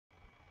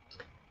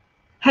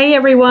Hey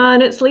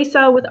everyone, it's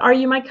Lisa with Are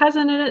You My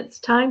Cousin? And it's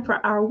time for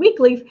our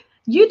weekly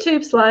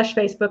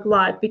YouTube/Facebook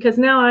Live because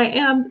now I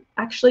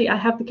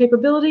have the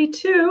capability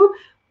to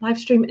live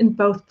stream in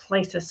both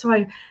places. So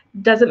it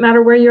doesn't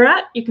matter where you're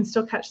at, you can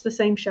still catch the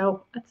same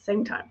show at the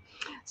same time.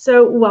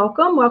 So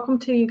welcome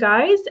to you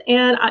guys.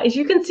 And as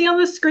you can see on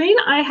the screen,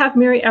 I have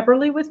Mary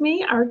Eberle with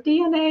me, our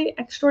DNA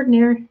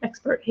extraordinary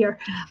expert here.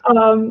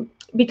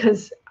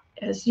 Because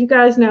as you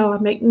guys know, I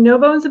make no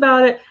bones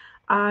about it,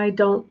 I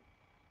don't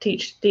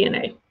teach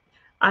DNA.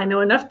 I know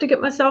enough to get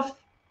myself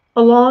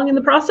along in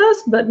the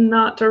process, but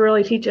not to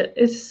really teach it.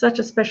 It's such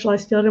a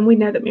specialized field, and we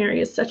know that Mary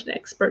is such an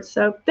expert.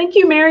 So thank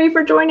you, Mary,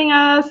 for joining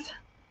us.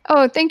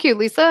 Oh, thank you,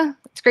 Lisa.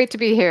 It's great to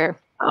be here.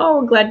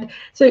 Oh, glad.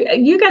 So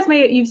you guys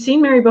you've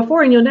seen Mary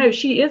before, and you'll know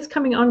she is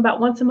coming on about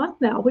once a month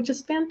now, which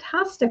is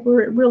fantastic.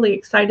 We're really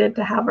excited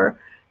to have her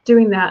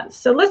doing that.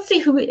 So let's see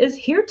who is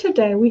here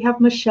today. We have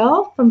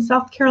Michelle from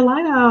South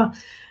Carolina.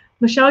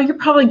 Michelle, you're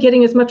probably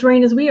getting as much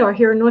rain as we are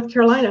here in North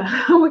Carolina.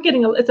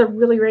 It's a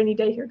really rainy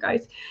day here,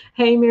 guys.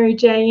 Hey, Mary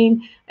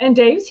Jane. And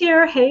Dave's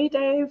here. Hey,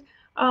 Dave.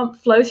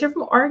 Flo's here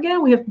from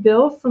Oregon. We have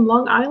Bill from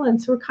Long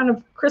Island. So we're kind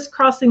of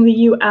crisscrossing the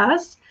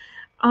U.S.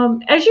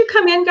 As you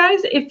come in,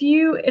 guys,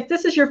 if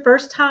this is your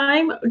first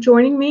time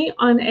joining me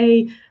on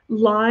a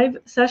live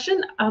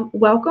session,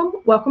 welcome.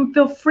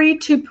 Feel free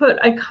to put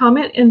a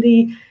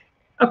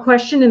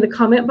question in the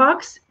comment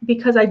box,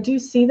 because I do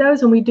see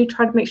those, and we do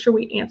try to make sure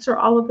we answer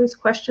all of those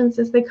questions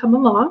as they come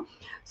along.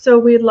 So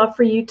we'd love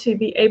for you to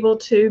be able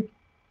to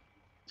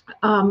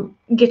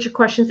get your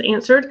questions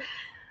answered.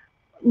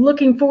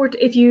 Looking forward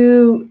to, if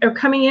you are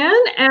coming in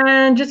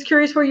and just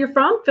curious where you're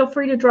from, feel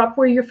free to drop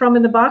where you're from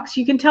in the box.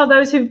 You can tell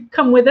those who've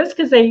come with us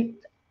because they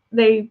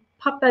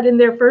pop that in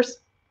there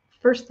first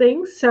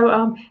things.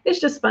 So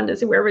it's just fun to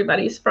see where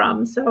everybody's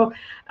from. So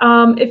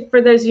if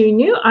for those of you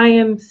new, I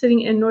am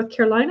sitting in North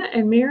Carolina.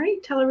 And Mary,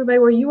 tell everybody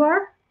where you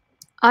are.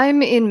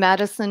 I'm in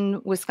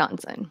Madison,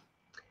 Wisconsin.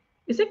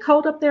 Is it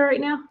cold up there right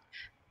now?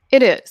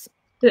 It is.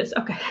 It is,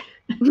 okay.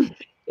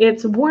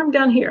 It's warm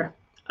down here,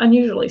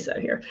 unusually so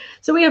here.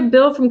 So we have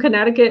Bill from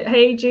Connecticut.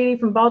 Hey, Judy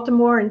from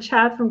Baltimore, and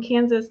Chad from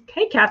Kansas.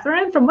 Hey,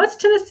 Catherine from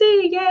West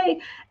Tennessee, yay.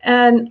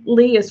 And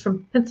Lee is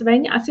from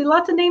Pennsylvania. I see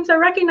lots of names I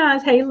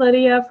recognize. Hey,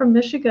 Lydia from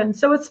Michigan.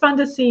 So it's fun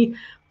to see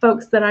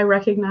folks that I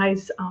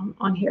recognize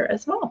on here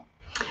as well.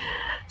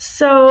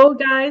 So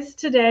guys,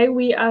 today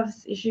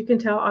as you can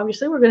tell,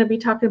 obviously we're going to be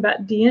talking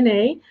about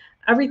DNA.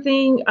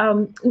 Everything,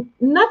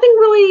 nothing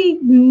really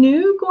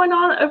new going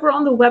on over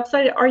on the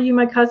website, Are You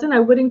My Cousin? I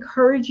would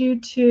encourage you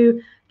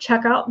to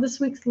check out this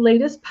week's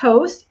latest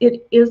post.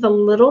 It is a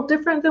little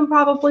different than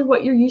probably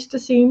what you're used to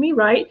seeing me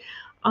write.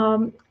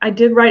 I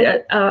did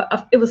write,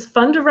 it was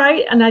fun to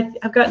write, and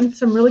I've gotten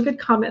some really good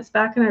comments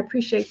back, and I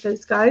appreciate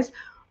those, guys.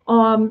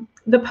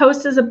 The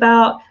post is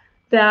about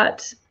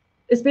that.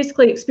 It's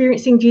basically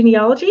experiencing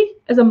genealogy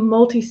as a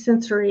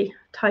multi-sensory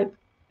type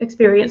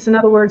experience. In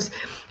other words,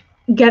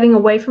 getting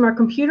away from our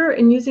computer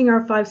and using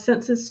our five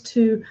senses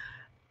to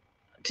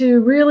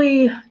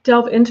really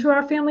delve into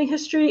our family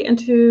history and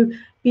to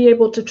be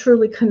able to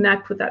truly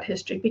connect with that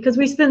history, because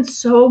we spend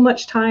so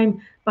much time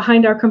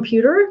behind our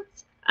computer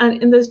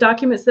and in those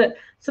documents that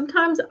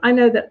sometimes I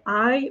know that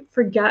I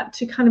forget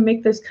to kind of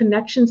make those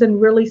connections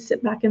and really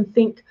sit back and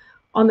think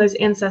on those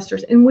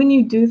ancestors. And when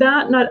you do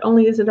that, not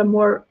only is it a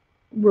more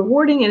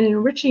rewarding and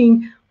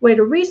enriching way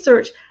to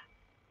research,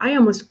 I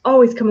almost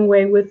always come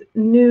away with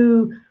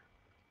new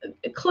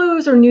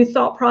clues or new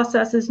thought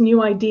processes,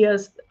 new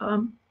ideas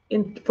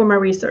for my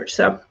research.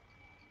 So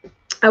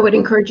I would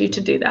encourage you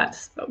to do that.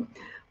 So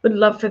would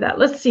love for that.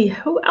 Let's see,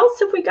 who else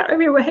have we got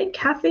over here? Hey,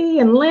 Kathy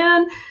and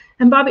Lynn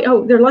and Bobby.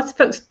 Oh, there are lots of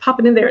folks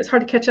popping in there. It's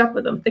hard to catch up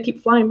with them. They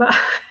keep flying by.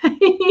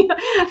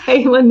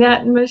 Hey,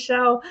 Lynette and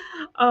Michelle.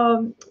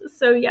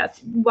 So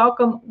yes,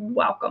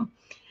 welcome.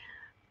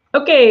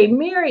 Okay,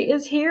 Mary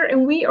is here,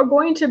 and we are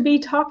going to be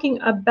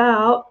talking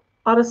about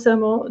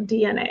autosomal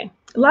DNA.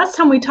 Last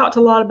time we talked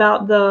a lot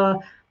about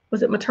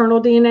was it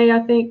maternal DNA,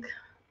 I think,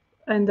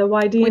 and the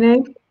Y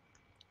DNA?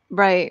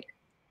 Right.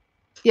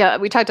 Yeah,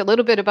 we talked a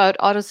little bit about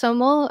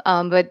autosomal,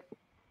 but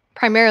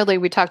primarily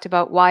we talked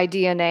about Y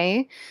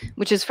DNA,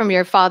 which is from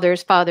your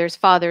father's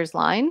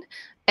line,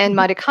 and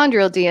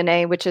mitochondrial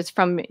DNA, which is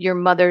from your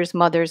mother's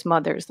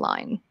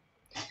line.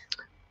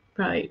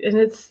 Right,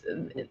 and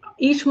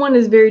each one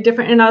is very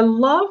different. And I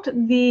loved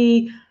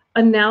the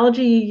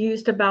analogy you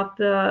used about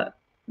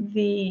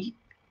the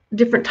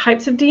different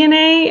types of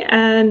DNA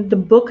and the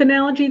book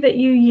analogy that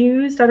you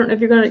used. I don't know if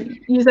you're going to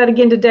use that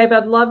again today,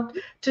 but I'd love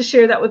to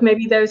share that with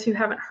maybe those who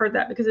haven't heard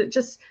that, because it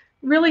just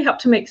really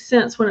helped to make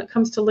sense when it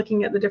comes to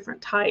looking at the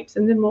different types.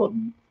 And then we'll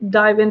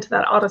dive into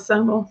that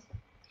autosomal.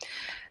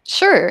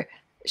 Sure.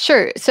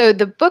 So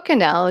the book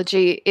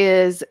analogy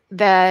is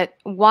that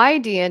Y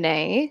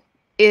DNA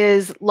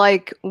is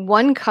like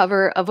one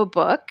cover of a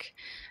book,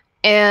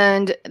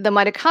 and the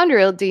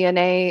mitochondrial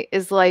DNA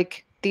is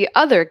like the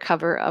other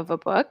cover of a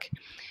book.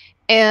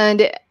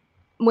 And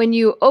when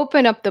you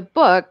open up the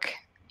book,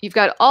 you've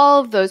got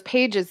all of those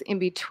pages in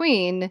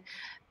between,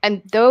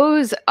 and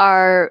those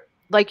are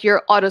like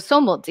your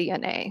autosomal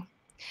DNA.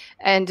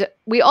 And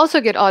we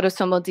also get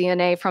autosomal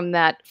DNA from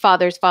that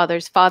father's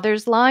father's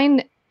father's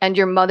line and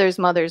your mother's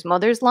mother's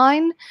mother's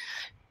line.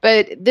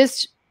 But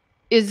this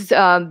is,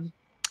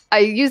 I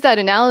use that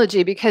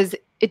analogy because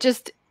it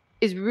just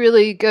is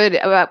really good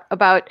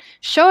about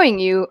showing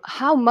you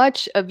how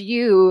much of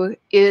you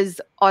is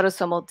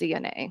autosomal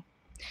DNA,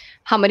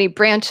 how many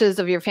branches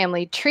of your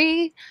family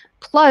tree,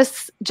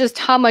 plus just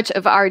how much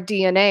of our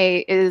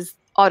DNA is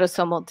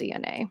autosomal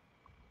DNA.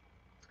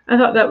 I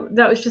thought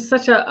that was just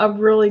such a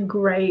really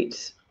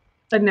great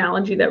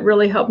analogy that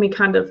really helped me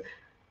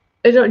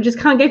it just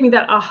kind of gave me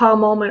that aha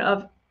moment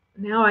of,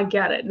 now I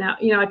get it. Now,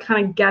 I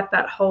kind of get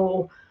that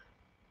whole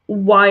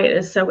why it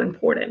is so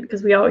important,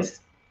 because we always,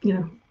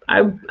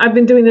 I've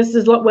been doing this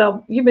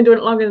well, you've been doing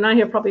it longer than I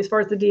have, probably, as far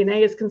as the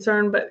DNA is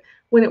concerned, but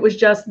when it was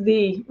just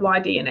the Y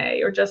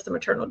DNA or just the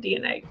maternal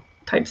DNA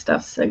type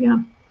stuff. So yeah.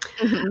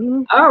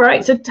 Mm-hmm. All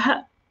right. So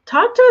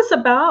talk to us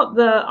about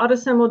the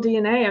autosomal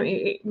DNA. I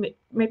mean,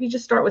 maybe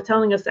just start with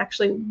telling us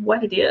actually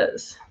what it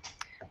is.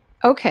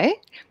 Okay.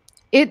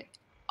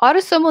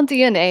 Autosomal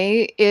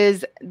DNA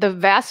is the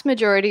vast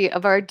majority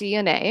of our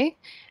DNA.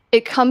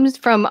 It comes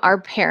from our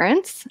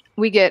parents.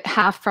 We get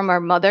half from our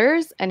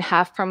mothers and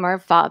half from our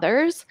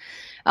fathers.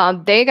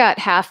 They got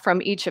half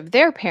from each of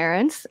their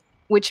parents,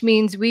 which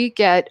means we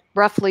get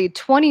roughly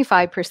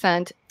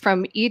 25%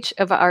 from each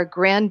of our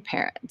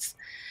grandparents.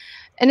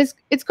 And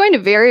it's going to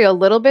vary a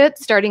little bit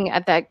starting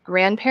at that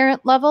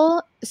grandparent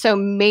level. So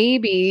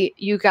maybe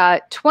you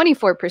got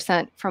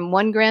 24% from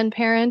one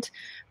grandparent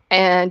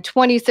and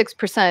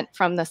 26%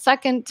 from the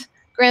second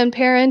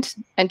grandparent,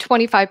 and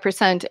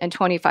 25% and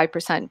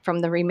 25% from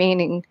the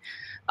remaining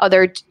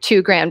other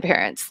two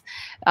grandparents.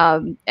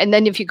 And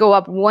then if you go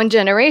up one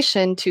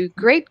generation to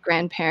great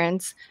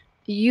grandparents,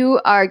 you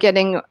are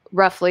getting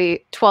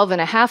roughly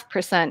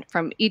 12.5%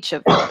 from each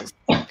of those.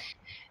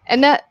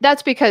 And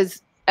that's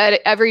because at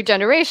every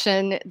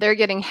generation, they're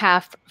getting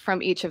half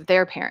from each of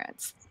their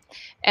parents.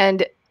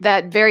 And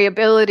that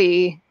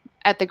variability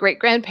at the great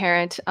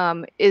grandparent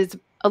is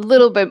a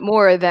little bit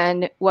more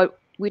than what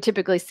we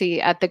typically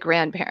see at the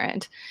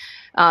grandparent.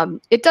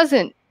 It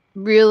doesn't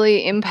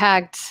really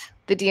impact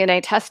the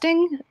DNA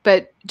testing,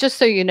 but just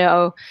so you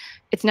know,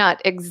 it's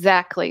not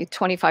exactly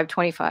 25,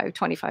 25,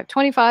 25,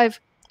 25,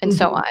 and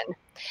so on.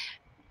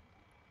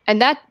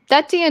 And that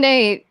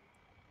DNA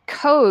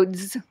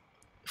codes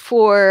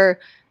for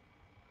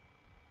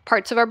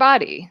parts of our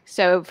body.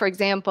 So, for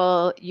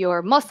example,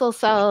 your muscle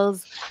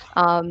cells,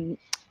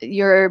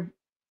 your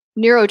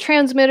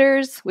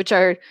neurotransmitters, which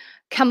are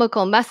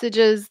chemical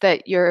messages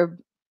that your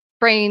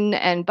brain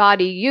and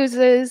body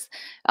uses,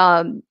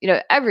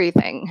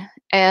 everything.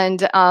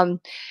 And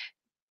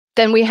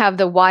then we have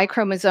the Y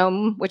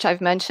chromosome, which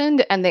I've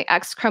mentioned, and the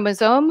X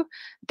chromosome.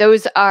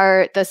 Those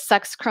are the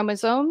sex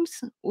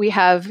chromosomes. We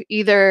have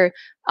either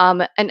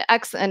an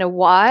X and a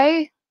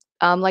Y,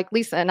 like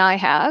Lisa and I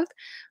have,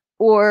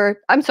 or,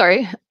 I'm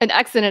sorry, an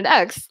X and an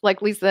X,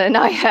 like Lisa and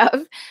I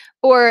have,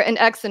 or an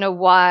X and a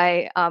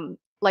Y,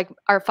 like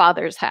our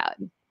fathers had.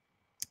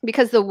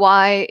 Because the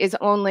Y is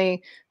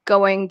only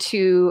going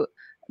to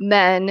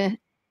men.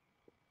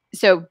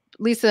 So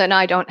Lisa and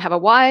I don't have a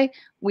Y.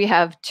 We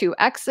have two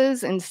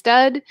X's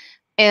instead.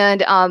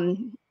 And,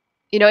 and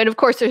of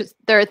course,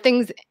 there are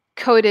things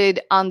coded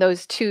on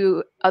those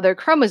two other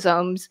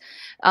chromosomes,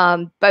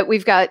 but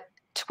we've got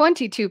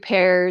 22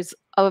 pairs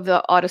of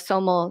the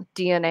autosomal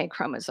DNA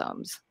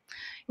chromosomes,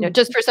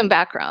 just for some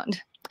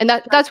background. And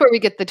that's where we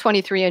get the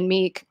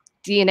 23andMe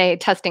DNA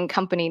testing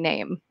company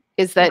name,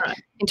 is that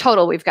in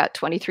total, we've got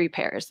 23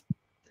 pairs.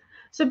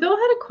 So Bill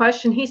had a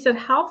question. He said,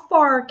 how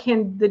far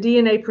can the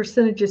DNA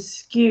percentages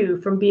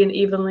skew from being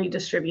evenly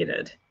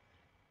distributed?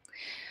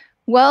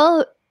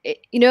 Well,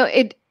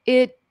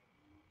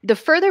 the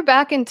further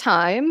back in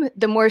time,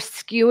 the more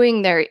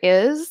skewing there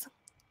is.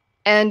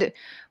 And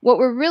what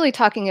we're really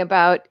talking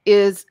about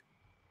is,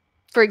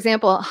 for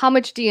example, how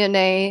much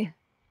DNA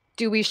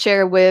do we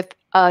share with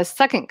a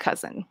second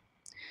cousin?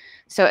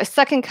 So a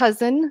second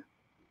cousin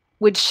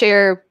would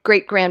share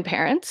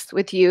great-grandparents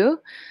with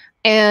you.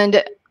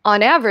 And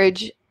on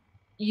average,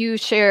 you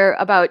share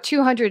about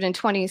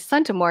 220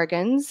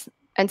 centimorgans.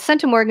 And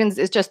centimorgans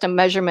is just a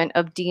measurement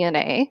of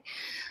DNA.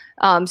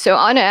 So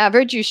on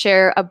average, you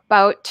share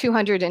about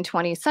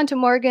 220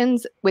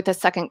 centimorgans with a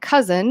second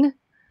cousin.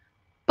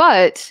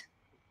 But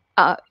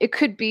it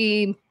could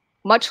be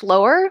much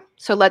lower.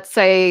 So let's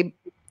say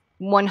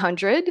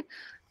 100,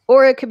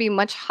 or it could be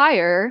much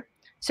higher.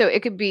 So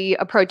it could be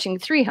approaching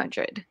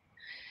 300.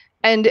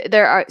 And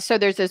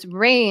there's this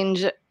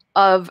range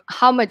of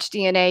how much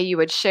DNA you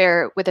would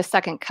share with a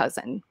second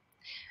cousin.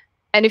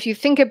 And if you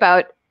think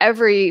about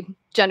every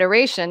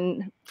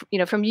generation,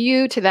 from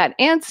you to that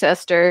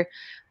ancestor,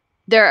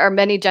 there are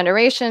many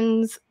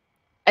generations,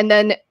 and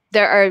then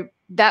there are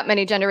that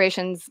many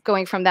generations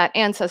going from that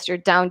ancestor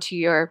down to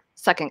your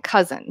second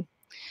cousin.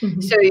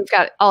 Mm-hmm. So you've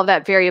got all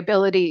that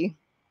variability,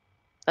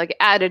 like,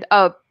 added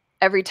up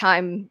every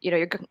time,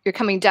 you're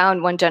coming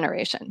down one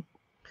generation.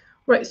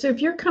 Right. So if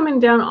you're coming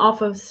down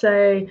off of,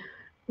 say,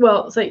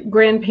 well, say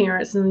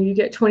grandparents, and you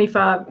get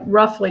 25,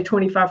 roughly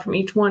 25 from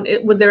each one.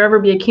 Would there ever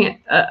be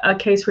a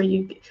case where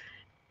you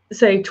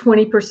say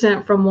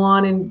 20% from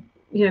one and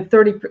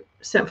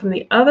 30% from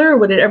the other?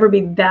 Would it ever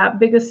be that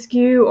big a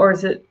skew, or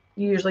is it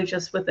usually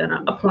just within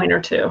a point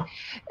or two?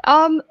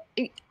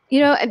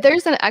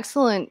 There's an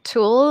excellent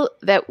tool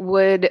that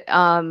would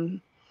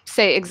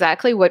say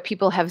exactly what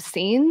people have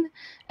seen,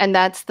 and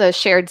that's the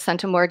shared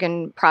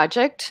Centimorgan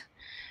project.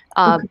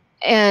 Okay.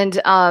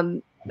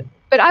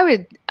 But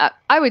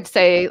I would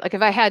say, like,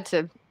 if I had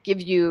to give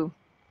you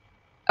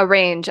a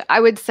range, I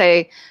would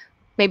say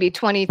maybe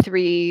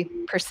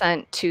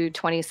 23% to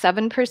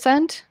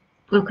 27%.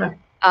 Okay.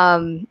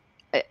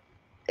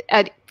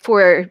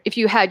 For if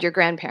you had your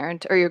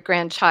grandparent or your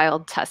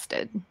grandchild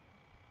tested.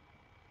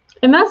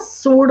 And that's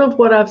sort of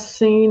what I've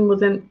seen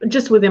within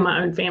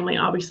my own family.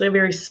 Obviously,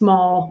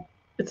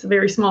 it's a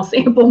very small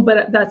sample,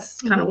 but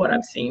that's kind of what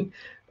I've seen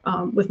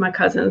with my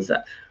cousins.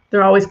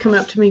 They're always coming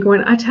up to me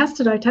going, I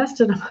tested. I'm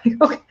like,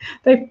 okay,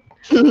 they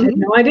had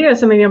no idea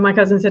so many of my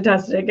cousins had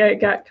tested it. It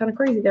got kind of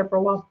crazy there for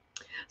a while.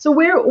 So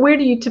where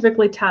do you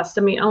typically test?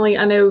 I mean,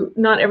 I know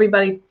not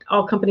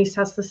all companies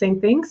test the same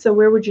thing. So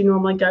where would you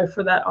normally go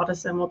for that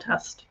autosomal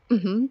test?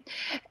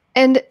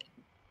 And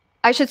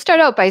I should start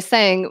out by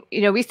saying,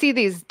 we see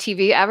these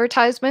TV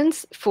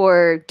advertisements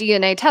for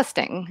DNA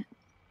testing.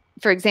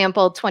 For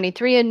example,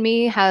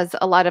 23andMe has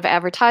a lot of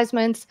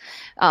advertisements.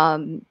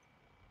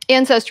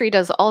 Ancestry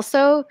does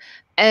also.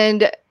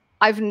 And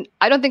I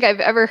don't think I've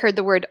ever heard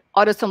the word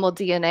autosomal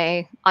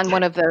DNA on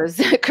one of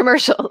those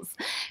commercials.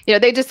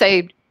 They just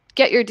say,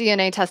 get your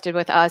DNA tested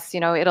with us.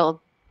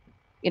 It'll,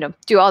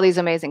 do all these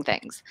amazing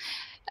things.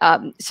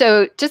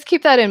 So just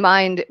keep that in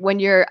mind when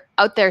you're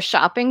out there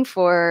shopping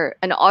for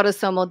an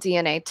autosomal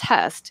DNA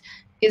test,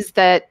 is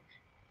that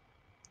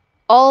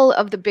all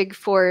of the big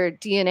 4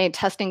 DNA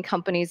testing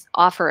companies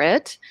offer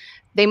it.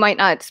 They might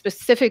not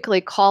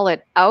specifically call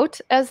it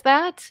out as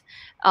that.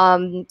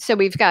 So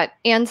we've got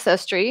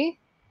Ancestry,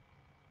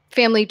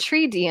 Family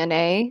Tree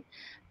DNA,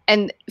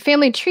 and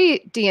Family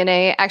Tree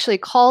DNA actually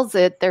calls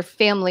it their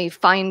Family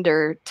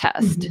Finder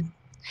test.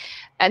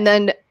 And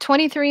then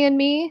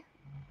 23andMe,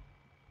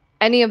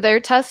 any of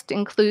their tests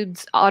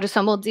includes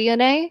autosomal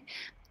DNA,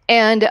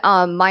 and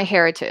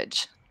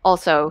MyHeritage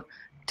also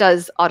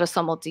does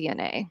autosomal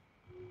DNA.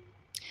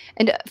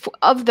 And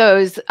of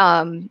those,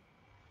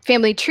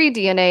 Family Tree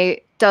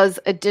DNA does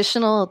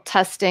additional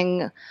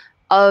testing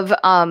of,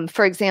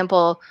 for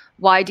example,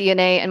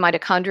 Y-DNA and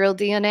mitochondrial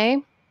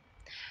DNA.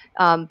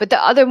 But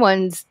the other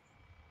ones,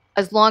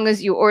 as long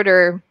as you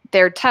order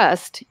their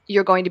test,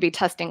 you're going to be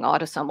testing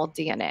autosomal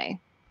DNA.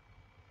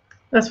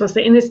 That's what I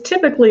say. And it's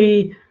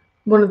typically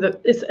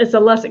it's a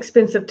less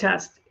expensive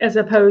test as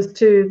opposed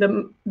to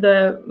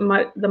the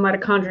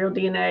mitochondrial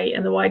DNA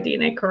and the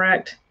Y-DNA,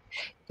 correct?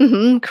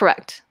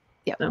 Correct.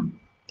 Yeah.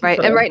 Right.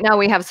 And right now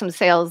we have some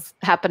sales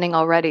happening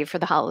already for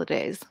the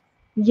holidays.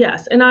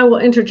 Yes. And I will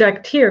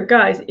interject here,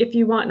 guys, if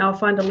you want, and I'll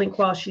find a link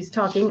while she's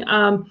talking.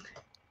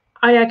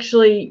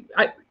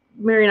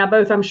 Mary and I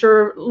both, I'm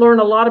sure, learn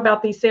a lot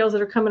about these sales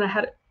that are coming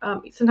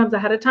sometimes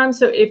ahead of time.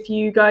 So if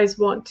you guys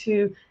want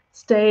to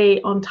stay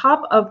on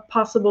top of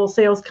possible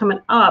sales coming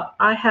up,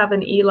 I have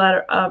an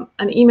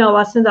email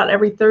I send out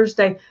every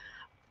Thursday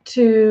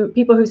to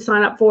people who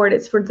sign up for it.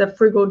 It's for the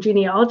Frugal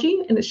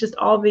Genealogy, and it's just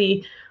all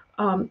the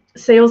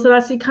sales that I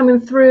see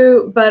coming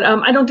through. But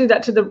I don't do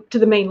that to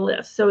the main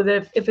list. So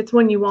that if it's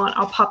one you want,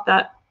 I'll pop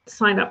that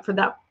sign up for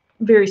that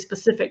very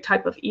specific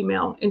type of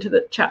email into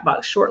the chat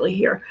box shortly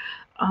here.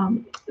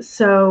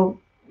 So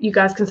you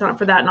guys can sign up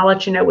for that, and I'll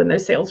let you know when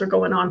those sales are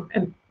going on,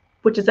 and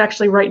which is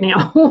actually right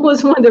now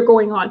was when they're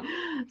going on.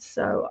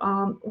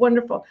 So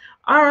wonderful.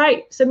 All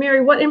right. So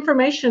Mary, what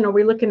information are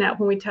we looking at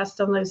when we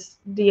test on the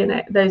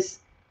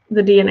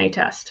DNA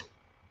test?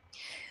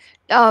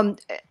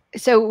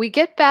 So we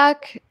get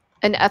back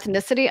an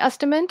ethnicity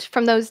estimate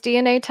from those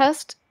DNA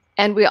tests,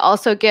 and we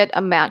also get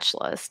a match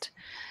list.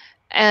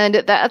 And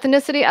the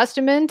ethnicity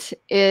estimate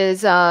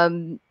is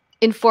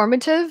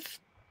informative,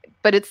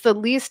 but it's the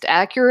least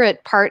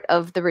accurate part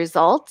of the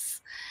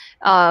results,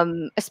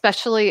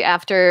 especially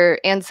after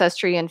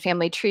Ancestry and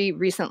Family Tree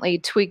recently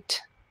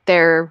tweaked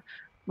their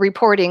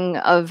reporting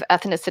of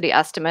ethnicity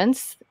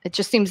estimates. It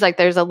just seems like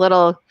there's a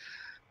little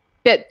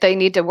bit they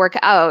need to work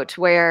out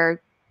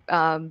where,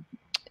 I'll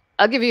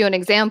give you an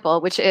example,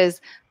 which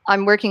is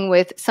I'm working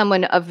with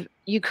someone of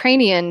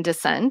Ukrainian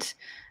descent,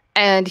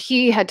 and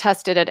he had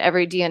tested at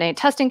every DNA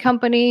testing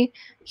company.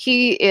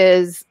 He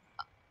is,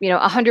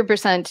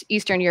 100%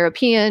 Eastern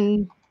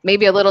European,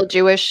 maybe a little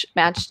Jewish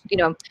matched,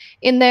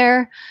 in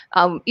there,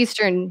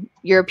 Eastern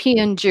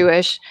European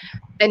Jewish.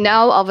 And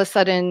now all of a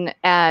sudden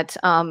at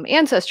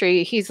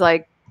Ancestry, he's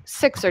like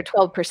 6 or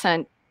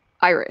 12%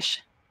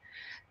 Irish.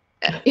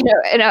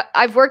 And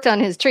I've worked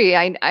on his tree.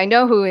 I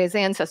know who his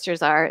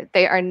ancestors are.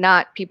 They are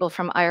not people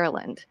from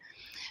Ireland.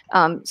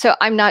 So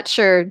I'm not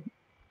sure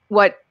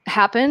what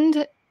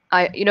happened.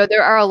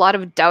 There are a lot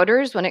of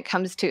doubters when it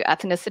comes to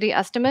ethnicity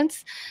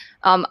estimates.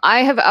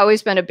 I have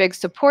always been a big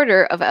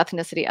supporter of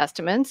ethnicity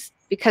estimates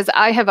because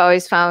I have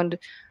always found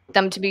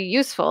them to be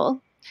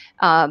useful.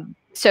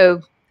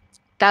 So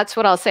that's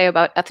what I'll say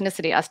about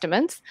ethnicity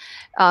estimates.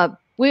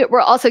 We're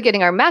also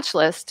getting our match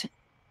list,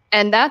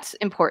 and that's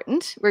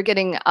important. We're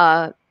getting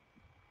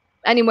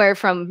anywhere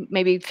from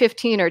maybe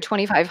 15 or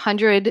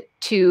 2,500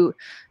 to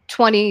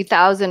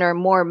 20,000 or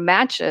more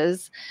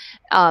matches.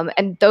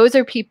 And those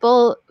are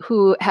people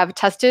who have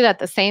tested at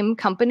the same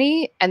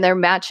company, and they're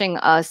matching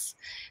us,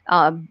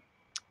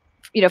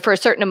 for a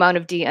certain amount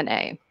of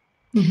DNA.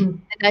 Mm-hmm.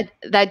 And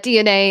that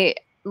DNA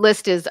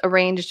list is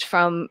arranged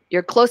from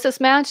your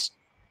closest match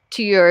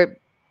to your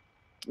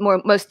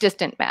most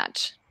distant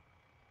match.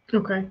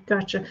 Okay,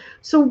 gotcha.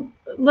 So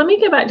let me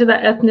get back to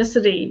that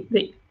ethnicity,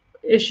 the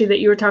issue that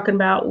you were talking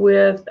about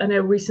with, I know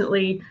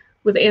recently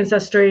with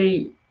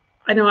Ancestry,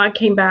 I know I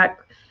came back,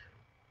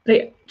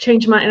 they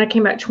changed mine and I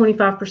came back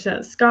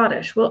 25%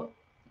 Scottish. Well,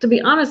 to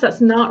be honest,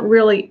 that's not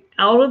really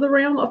out of the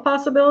realm of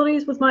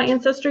possibilities with my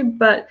Ancestry,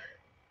 but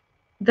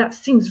that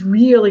seems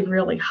really,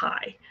 really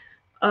high.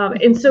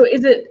 And so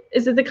is it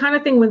the kind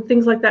of thing when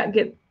things like that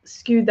get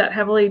skewed that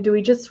heavily, do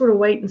we just sort of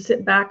wait and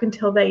sit back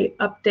until they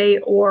update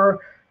or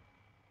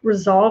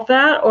resolve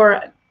that,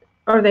 or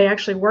are they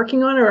actually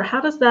working on it, or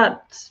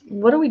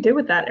what do we do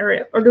with that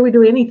area, or do we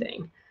do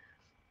anything?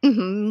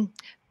 Mm-hmm.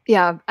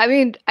 Yeah, I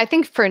mean, I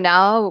think for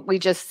now we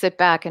just sit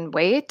back and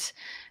wait.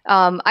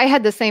 I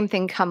had the same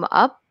thing come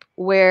up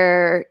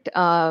where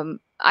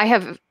I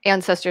have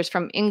ancestors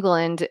from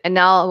England, and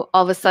now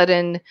all of a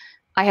sudden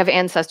I have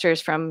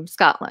ancestors from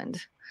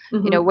Scotland.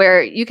 Mm-hmm.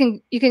 Where you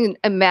can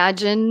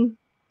imagine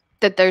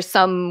that there's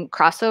some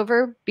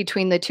crossover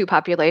between the two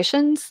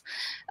populations.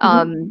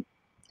 Mm-hmm.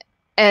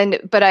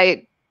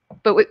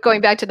 But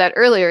going back to that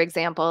earlier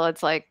example,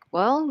 it's like,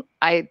 well,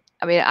 I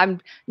mean, I'm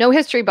no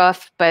history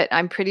buff, but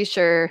I'm pretty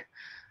sure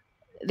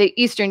the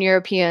Eastern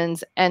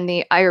Europeans and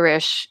the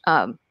Irish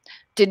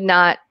did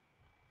not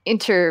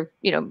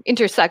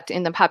intersect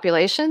in the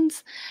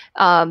populations.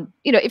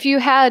 If you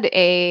had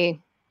a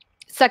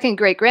second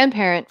great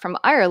grandparent from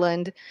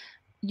Ireland,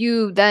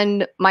 you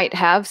then might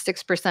have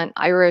 6%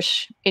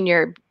 Irish in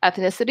your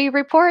ethnicity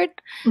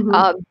report.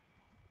 Mm-hmm.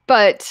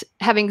 But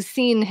having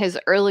seen his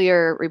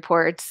earlier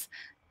reports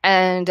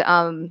and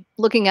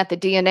looking at the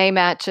DNA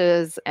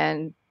matches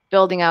and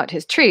building out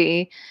his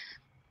tree,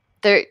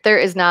 there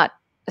is not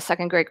a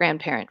second great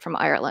grandparent from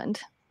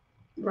Ireland.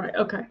 Right.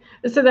 Okay.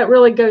 So that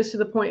really goes to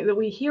the point that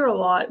we hear a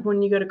lot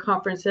when you go to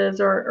conferences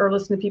or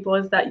listen to people,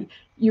 is that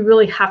you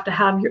really have to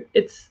have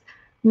it's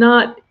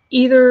not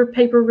either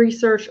paper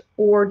research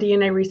or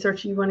DNA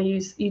research. You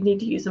need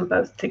to use them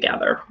both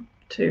together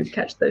to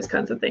catch those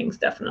kinds of things.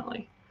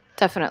 Definitely.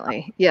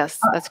 Definitely. Yes,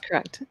 that's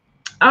correct.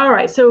 All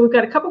right. So we've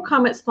got a couple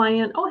comments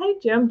flying. Oh, hey,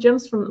 Jim.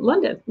 Jim's from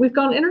London. We've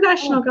gone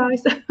international,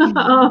 guys.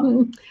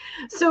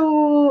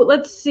 So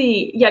let's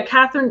see. Yeah,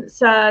 Catherine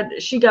said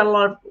she got a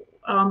lot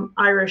of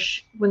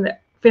Irish when the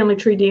Family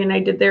Tree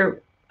DNA did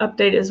their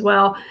update as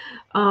well.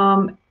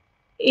 And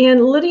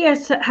Lydia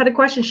had a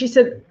question. She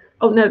said,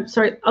 oh, no,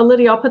 sorry.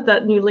 Lydia, I'll put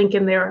that new link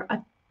in there.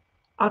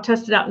 I'll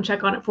test it out and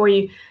check on it for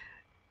you.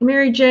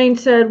 Mary Jane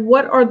said,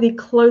 what are the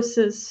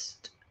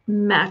closest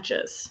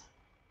matches?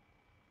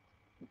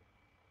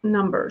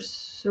 Numbers.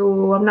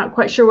 So I'm not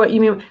quite sure what you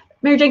mean.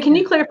 Mary Jane, can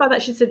you clarify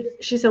that? She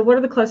said, what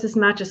are the closest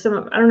matches?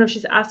 So I don't know if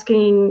she's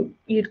asking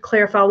you to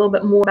clarify a little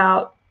bit more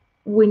about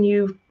when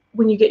you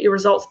get your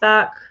results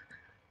back,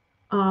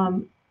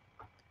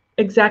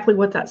 exactly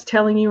what that's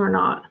telling you or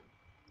not.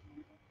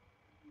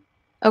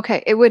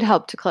 Okay, it would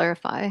help to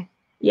clarify.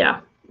 Yeah.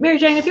 Mary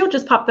Jane, if you'll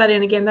just pop that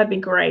in again, that'd be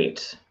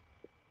great.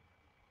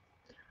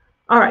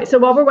 All right, so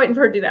while we're waiting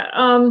for her to do that,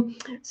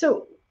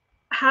 so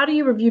how do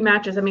you review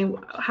matches? I mean,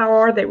 how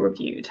are they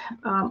reviewed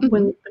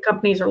when the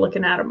companies are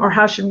looking at them, or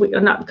how should we, or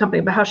not the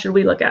company, but how should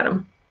we look at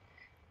them?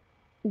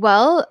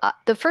 Well,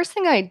 the first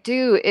thing I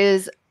do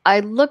is I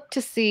look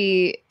to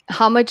see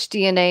how much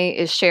DNA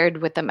is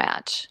shared with the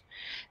match.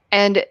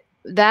 And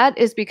that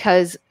is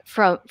because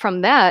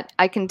from that,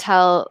 I can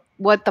tell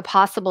what the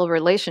possible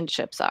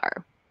relationships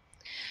are.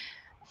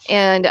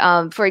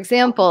 And for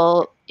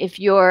example, if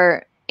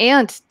your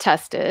aunt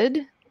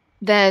tested,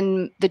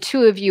 then the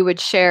two of you would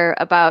share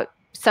about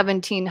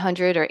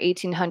 1,700 or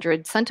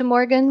 1,800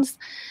 centimorgans.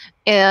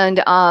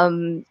 And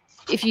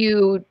if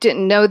you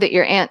didn't know that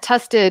your aunt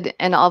tested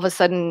and all of a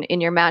sudden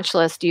in your match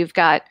list, you've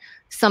got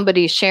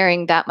somebody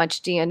sharing that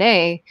much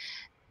DNA,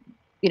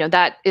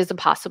 that is a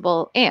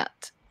possible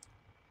aunt.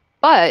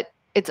 But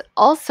it's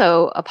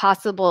also a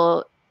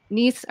possible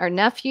niece or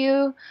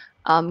nephew,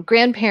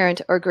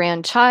 grandparent or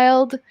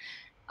grandchild,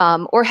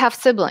 or half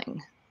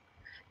sibling.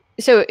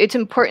 So it's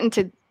important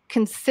to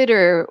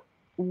consider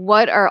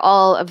what are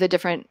all of the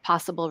different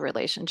possible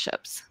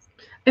relationships.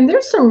 And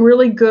there's some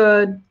really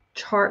good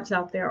charts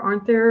out there,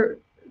 aren't there,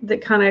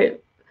 that kind of,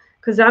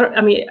 because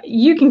I mean,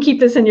 you can keep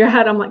this in your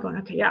head. I'm like going,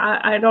 okay, yeah,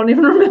 I don't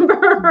even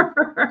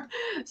remember.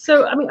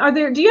 So, I mean,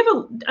 do you have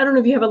I don't know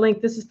if you have a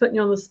link, this is putting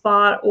you on the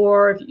spot,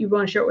 or if you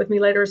want to share it with me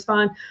later, it's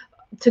fine,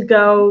 to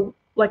go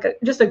like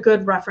just a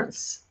good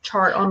reference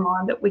chart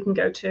online that we can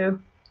go to.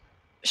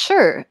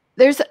 Sure.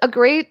 There's a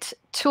great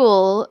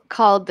tool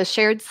called the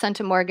Shared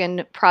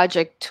Centimorgan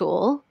Project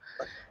tool.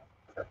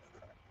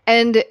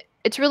 And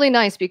it's really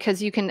nice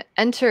because you can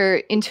enter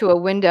into a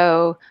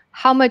window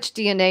how much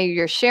DNA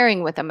you're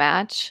sharing with a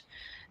match,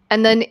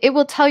 and then it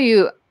will tell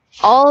you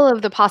all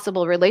of the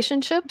possible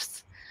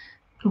relationships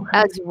Okay.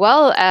 as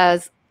well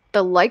as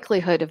the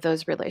likelihood of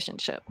those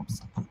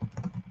relationships.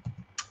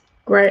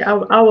 Great.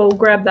 I will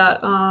grab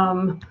that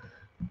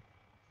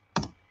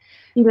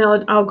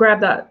email. I'll grab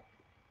that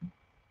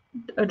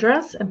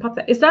address and pop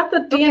that. Is that the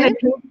DNA?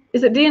 Okay.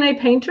 Is it DNA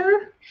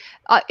Painter?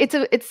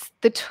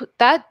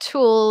 That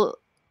tool,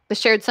 the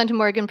Shared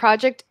Centimorgan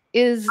Project,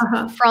 is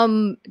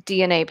from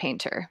DNA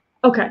Painter.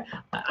 Okay.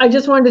 I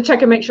just wanted to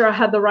check and make sure I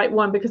had the right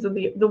one because of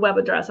the web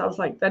address. I was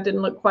like, that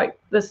didn't look quite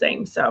the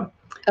same. So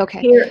okay.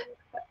 Here,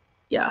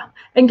 yeah.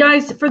 And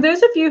guys, for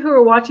those of you who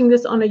are watching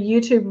this on a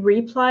YouTube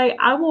replay,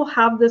 I will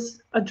have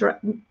this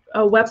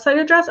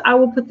website address. I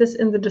will put this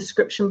in the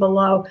description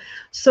below.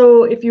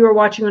 So if you are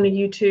watching on a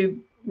YouTube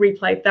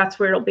replay, that's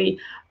where it'll be,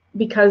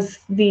 because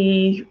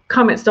the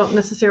comments don't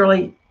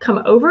necessarily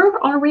come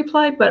over on a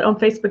replay, but on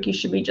Facebook, you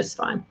should be just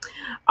fine.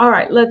 All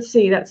right, let's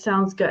see. That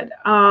sounds good.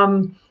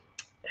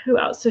 Who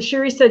else? So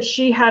Sherry said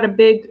she had a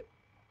big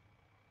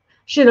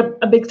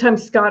time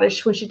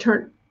Scottish when she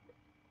turned,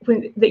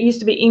 when that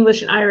used to be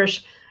English and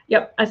Irish.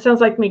 Yep, it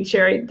sounds like me,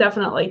 Sherry,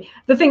 definitely.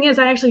 The thing is,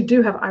 I actually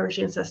do have Irish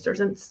ancestors,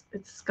 and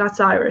it's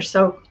Scots-Irish,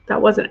 so that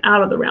wasn't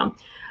out of the realm.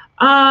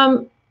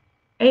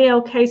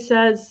 ALK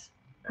says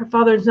her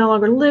father is no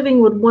longer living.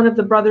 Would one of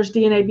the brothers'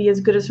 DNA be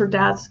as good as her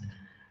dad's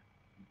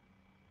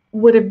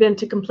would have been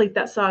to complete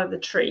that side of the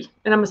tree?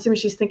 And I'm assuming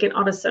she's thinking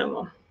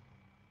autosomal.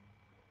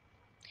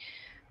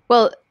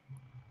 Well,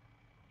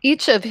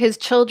 each of his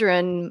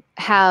children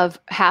have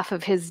half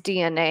of his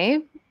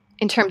DNA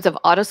in terms of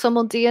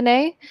autosomal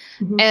DNA.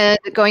 Mm-hmm. And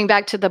going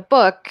back to the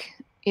book,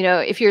 you know,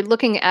 if you're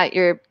looking at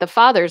the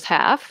father's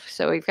half,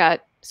 so we've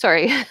got,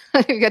 sorry,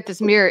 we've got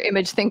this mirror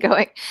image thing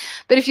going.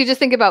 But if you just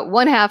think about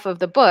one half of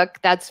the book,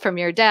 that's from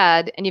your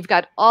dad, and you've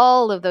got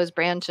all of those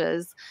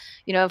branches.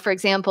 You know, for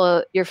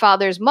example, your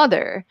father's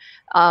mother,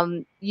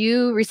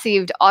 you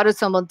received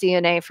autosomal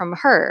DNA from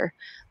her.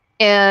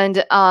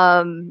 And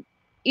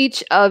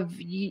each of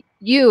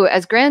you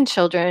as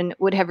grandchildren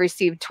would have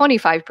received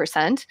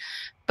 25%,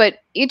 but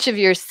each of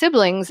your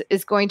siblings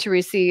is going to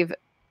receive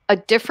a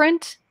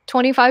different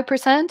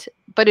 25%,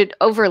 but it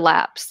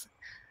overlaps.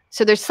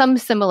 So there's some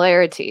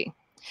similarity.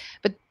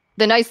 But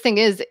the nice thing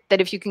is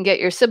that if you can get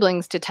your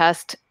siblings to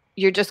test,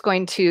 you're just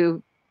going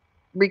to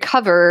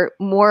recover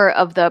more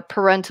of the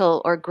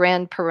parental or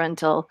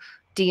grandparental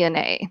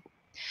DNA.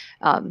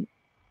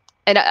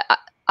 And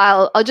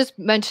I'll just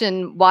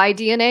mention why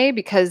DNA,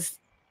 because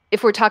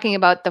if we're talking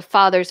about the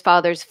father's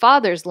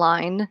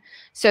line,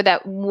 so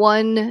that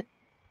one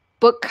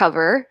book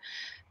cover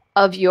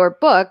of your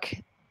book,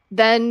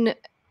 then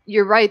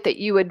you're right that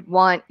you would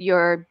want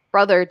your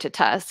brother to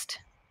test.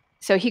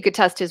 So he could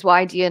test his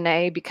Y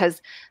DNA,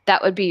 because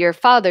that would be your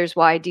father's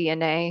Y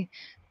DNA,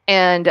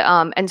 and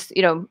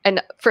you know,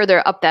 and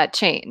further up that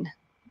chain.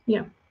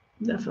 Yeah,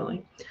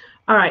 definitely.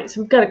 All right,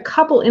 so we've got a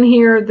couple in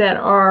here that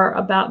are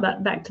about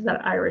that, back to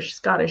that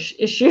Irish-Scottish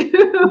issue.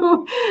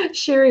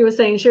 Sherry was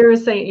saying,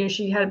 you know,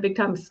 she had a big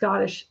time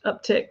Scottish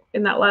uptick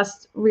in that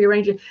last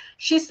rearranging.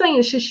 She's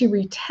saying, should she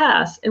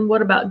retest? And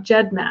what about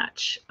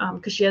GEDmatch?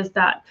 Because she has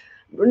that.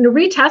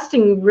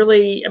 Retesting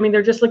really, I mean,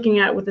 they're just looking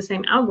at it with the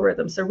same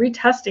algorithm. So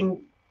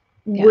retesting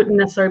wouldn't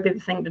necessarily be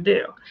the thing to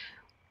do.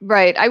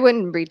 Right, I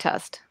wouldn't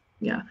retest.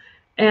 Yeah.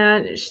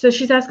 And so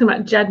she's asking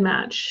about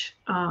GEDmatch.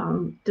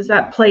 Does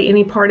that play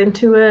any part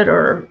into it,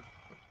 or?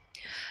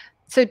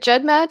 So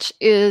GEDmatch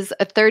is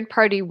a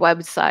third-party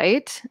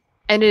website,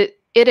 and it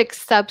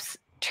accepts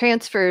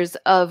transfers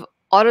of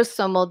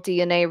autosomal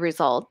DNA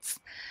results.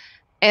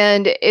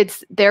 And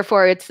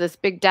therefore it's this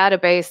big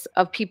database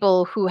of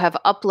people who have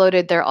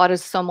uploaded their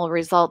autosomal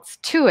results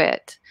to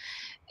it.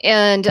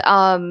 And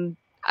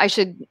I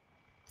should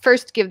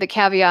first give the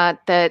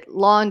caveat that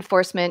law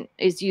enforcement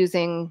is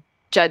using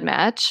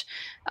GEDmatch.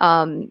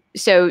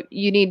 So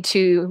you need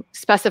to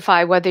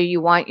specify whether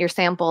you want your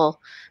sample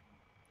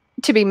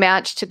to be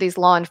matched to these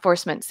law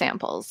enforcement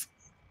samples.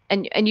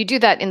 And you do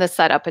that in the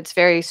setup. It's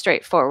very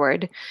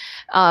straightforward.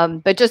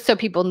 But just so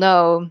people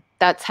know,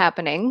 that's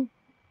happening.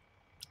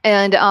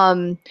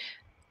 And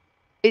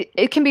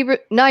it can be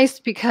nice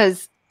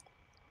because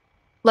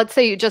let's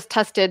say you just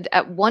tested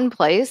at one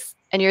place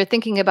and you're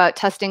thinking about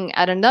testing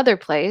at another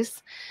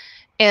place.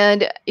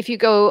 And if you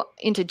go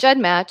into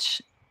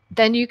GEDmatch,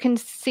 then you can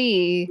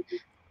see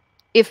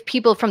if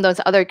people from those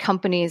other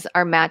companies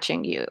are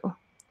matching you.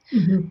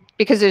 Mm-hmm.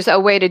 Because there's a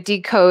way to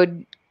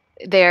decode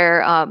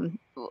their,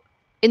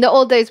 in the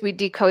old days, we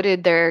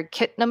decoded their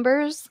kit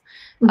numbers.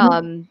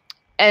 Mm-hmm.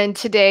 And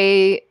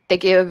today they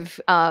give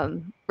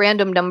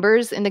random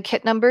numbers in the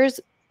kit numbers,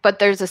 but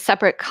there's a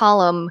separate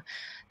column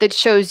that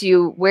shows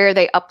you where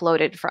they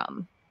uploaded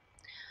from.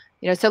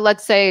 You know, so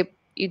let's say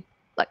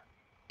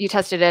you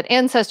tested at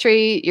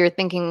Ancestry, you're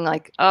thinking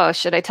like, oh,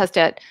 should I test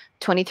at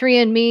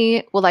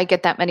 23andMe? Will I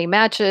get that many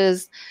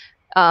matches?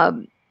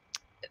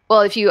 well,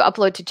 if you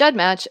upload to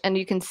GEDmatch and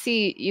you can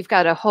see you've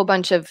got a whole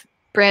bunch of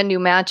brand new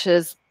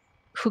matches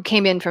who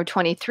came in from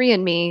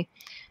 23andMe,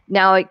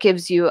 now it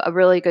gives you a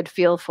really good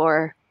feel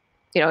for,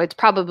 it's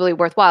probably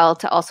worthwhile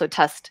to also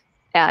test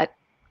at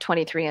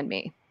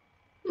 23andMe.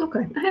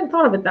 Okay, I hadn't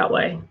thought of it that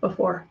way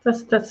before.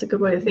 That's a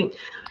good way to think.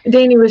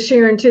 Danny was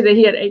sharing too that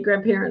he had 8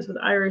 grandparents with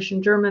Irish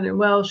and German and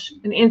Welsh,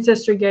 and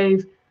Ancestry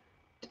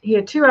he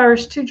had 2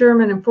 Irish, 2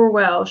 German, and 4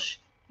 Welsh.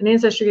 And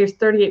Ancestry gave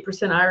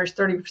 38% Irish,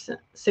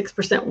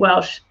 6%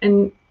 Welsh,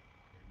 and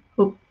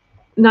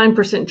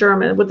 9%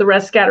 German, with the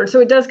rest scattered. So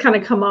it does kind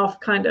of come off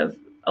kind of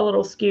a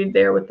little skewed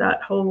there with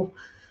that whole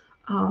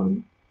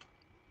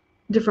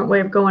different way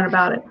of going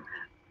about it.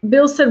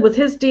 Bill said with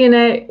his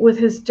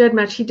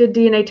GEDmatch, he did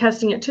DNA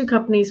testing at 2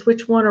 companies.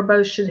 Which one or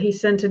both should he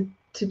send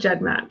to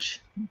GEDmatch?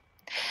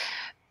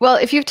 Well,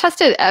 if you've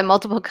tested at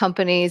multiple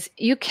companies,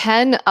 you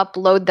can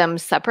upload them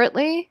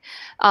separately,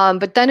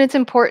 but then it's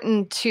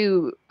important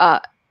to,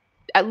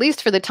 at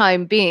least for the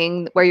time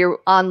being, where you're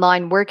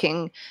online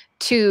working,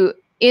 to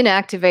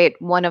inactivate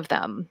one of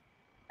them.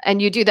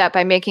 And you do that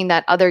by making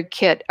that other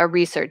kit a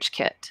research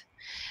kit.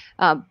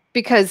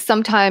 Because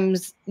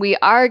sometimes we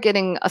are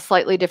getting a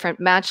slightly different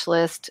match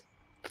list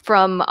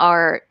from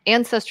our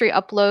Ancestry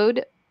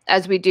upload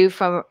as we do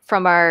from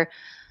our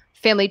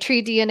family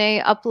tree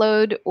DNA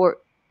upload or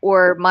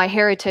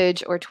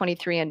MyHeritage or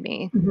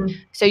 23andMe. Mm-hmm.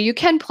 So you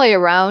can play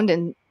around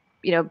and,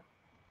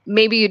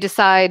 maybe you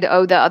decide,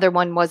 oh, the other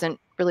one wasn't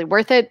really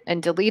worth it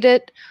and delete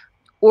it.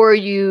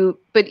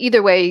 But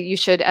either way, you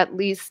should at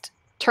least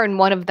turn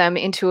one of them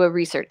into a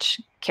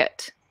research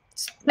kit.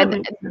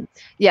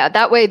 Yeah,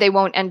 that way they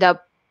won't end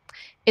up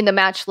in the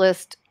match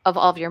list of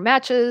all of your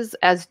matches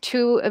as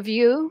 2 of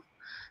you,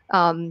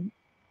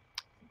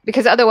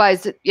 because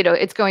otherwise,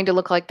 it's going to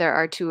look like there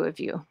are 2 of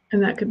you.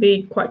 And that could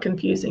be quite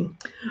confusing.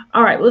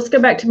 All right, let's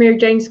go back to Mary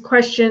Jane's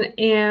question.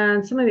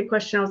 And some of the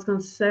question I was going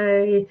to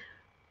say,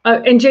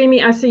 and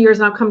Jamie, I see yours,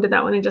 and I'll come to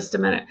that one in just a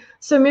minute.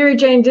 So Mary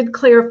Jane did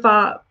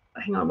clarify,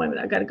 hang on, wait a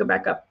minute, I got to go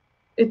back up.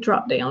 It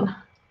dropped down.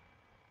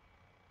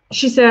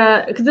 She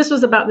said, because this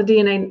was about the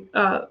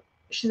DNA,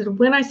 she said,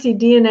 when I see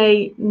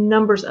DNA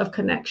numbers of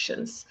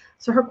connections.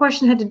 So her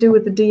question had to do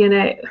with the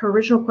DNA. Her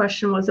original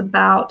question was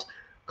about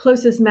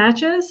closest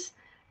matches.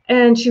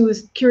 And she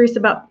was curious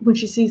about when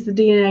she sees the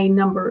DNA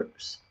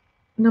numbers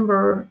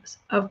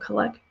of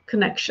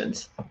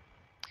connections.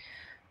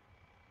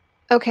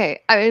 Okay,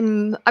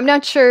 I'm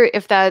not sure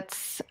if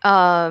that's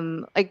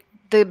like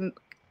the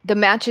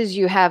matches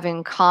you have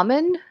in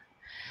common,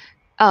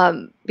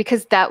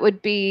 because that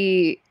would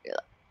be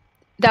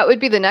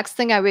the next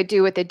thing I would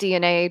do with a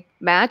DNA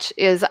match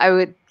is I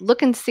would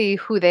look and see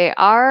who they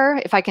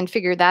are, if I can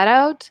figure that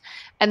out.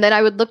 And then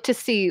I would look to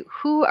see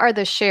who are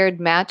the shared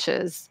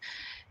matches.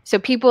 So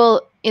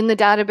people in the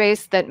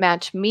database that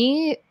match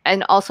me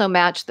and also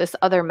match this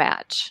other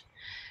match.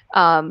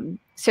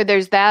 So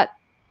there's that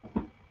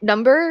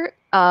number.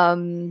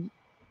 So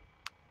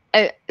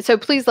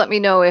please let me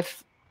know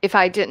if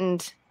I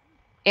didn't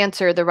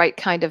answer the right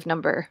kind of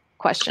number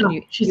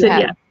question. She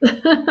said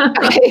yes.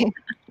 Okay.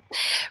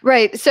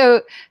 Right.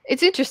 So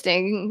it's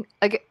interesting.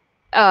 Like,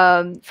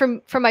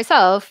 for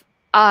myself,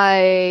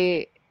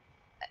 I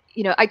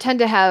tend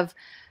to have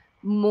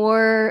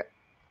more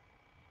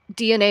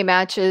DNA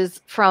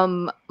matches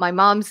from my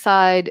mom's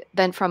side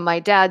than from my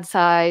dad's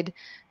side.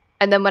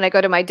 And then when I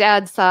go to my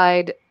dad's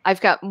side,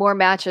 I've got more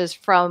matches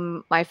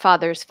from my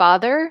father's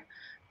father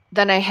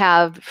than I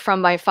have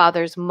from my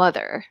father's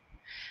mother.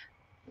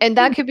 And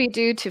that could be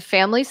due to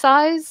family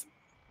size,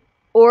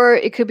 or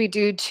it could be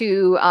due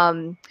to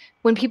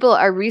when people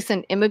are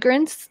recent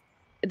immigrants,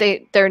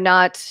 you're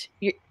not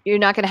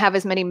going to have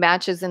as many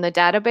matches in the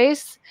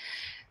database.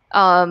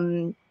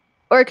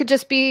 Or it could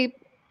just be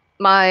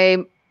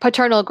my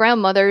paternal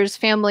grandmother's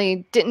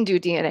family didn't do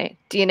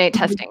DNA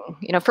testing,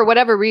 for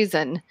whatever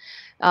reason.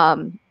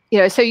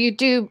 So you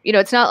do,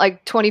 it's not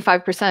like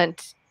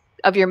 25%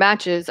 of your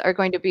matches are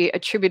going to be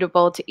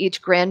attributable to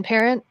each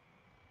grandparent.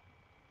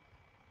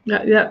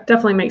 Yeah, that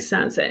definitely makes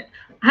sense. I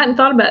hadn't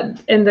thought about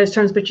it in those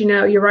terms, but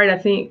you're right. I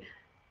think,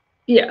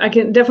 I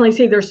can definitely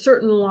see there's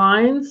certain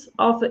lines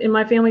off in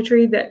my family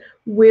tree that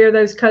where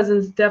those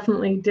cousins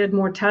definitely did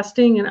more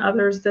testing, and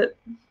others that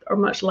are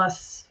much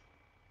less,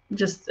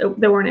 just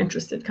they weren't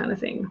interested, kind of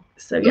thing.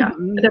 So yeah,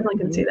 I definitely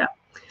can see that.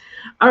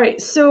 All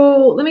right,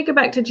 so let me go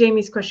back to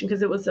Jamie's question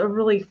because it was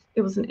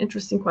an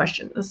interesting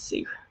question. Let's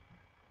see.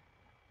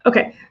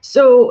 Okay,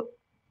 so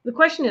the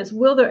question is,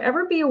 will there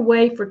ever be a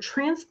way for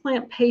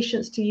transplant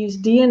patients to use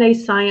DNA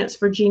science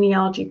for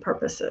genealogy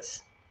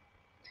purposes?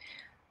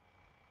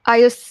 I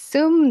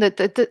assume that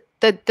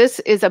this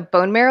is a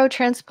bone marrow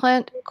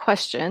transplant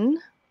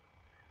question.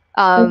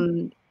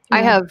 I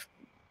have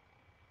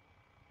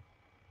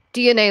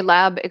DNA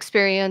lab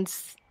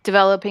experience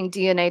developing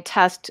DNA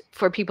test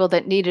for people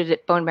that needed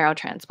bone marrow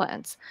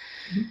transplants.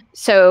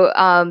 So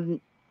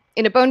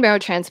in a bone marrow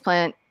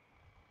transplant,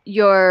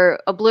 you're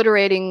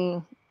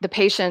obliterating the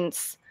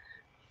patient's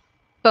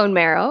bone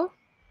marrow,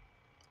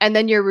 and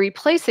then you're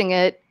replacing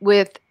it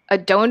with a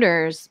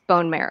donor's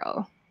bone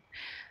marrow.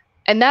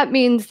 And that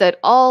means that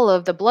all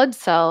of the blood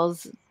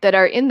cells that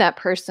are in that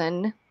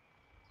person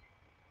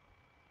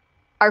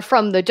are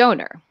from the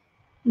donor.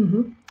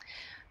 Mm-hmm.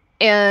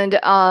 And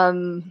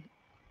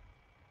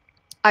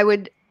I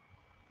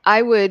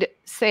would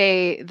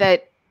say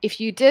that if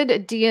you did a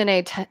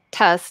DNA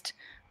test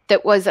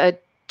that was a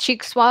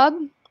cheek swab,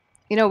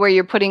 where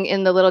you're putting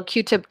in the little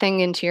Q-tip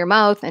thing into your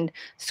mouth and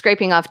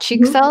scraping off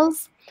cheek Mm-hmm.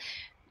 cells,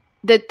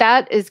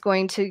 that is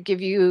going to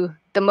give you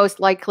the most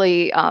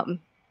likely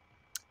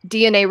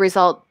DNA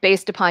result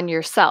based upon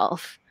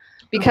yourself,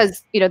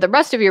 because the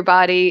rest of your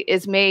body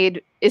is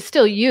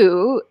still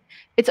you.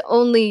 It's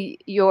only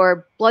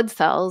your blood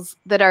cells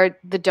that are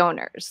the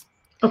donors.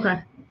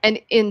 Okay. And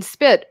in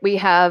spit, we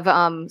have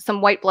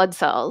some white blood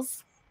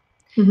cells.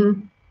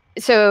 Mm-hmm.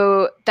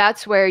 So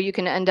that's where you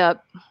can end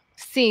up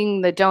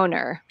seeing the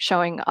donor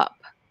showing up.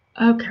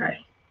 Okay.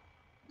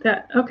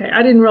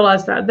 I didn't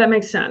realize that. That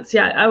makes sense.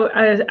 Yeah,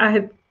 I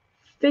had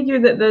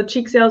figured that the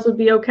cheek cells would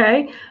be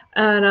okay,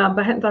 and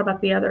but I hadn't thought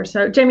about the other.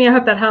 So, Jamie, I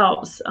hope that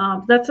helps.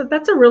 That's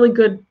a really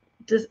good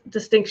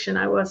distinction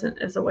I wasn't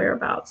as aware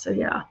about. So,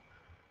 yeah,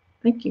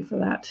 thank you for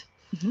that.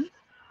 Mm-hmm.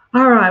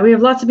 All right, we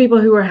have lots of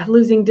people who are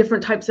losing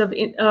different types of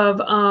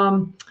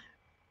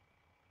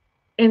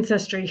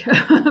ancestry,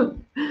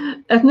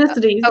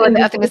 ethnicities. Oh, in the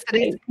this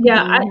ethnicities.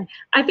 Yeah, Mm-hmm.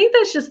 I think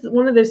that's just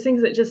one of those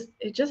things that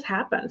just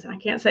happens. I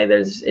can't say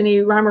there's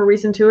any rhyme or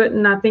reason to it,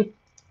 and I think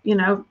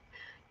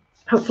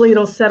hopefully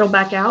it'll settle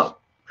back out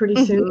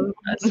pretty soon.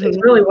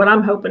 It's really what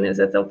I'm hoping is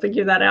that they'll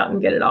figure that out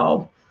and get it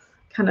all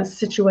kind of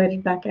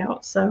situated back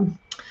out. So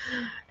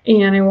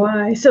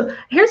anyway, so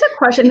here's a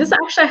question.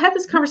 I had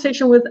this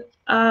conversation with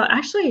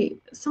actually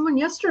someone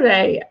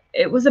yesterday.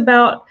 It was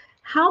about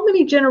how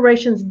many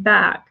generations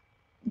back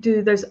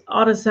do those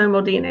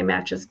autosomal DNA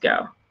matches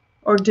go,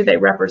 or do they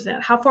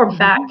represent? How far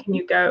back can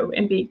you go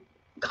and be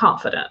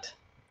confident?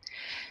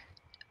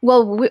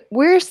 Well,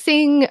 we're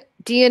seeing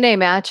DNA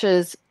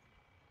matches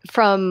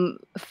from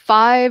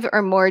 5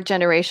 or more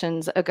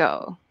generations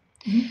ago.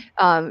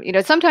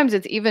 Mm-hmm. Sometimes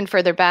it's even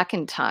further back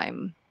in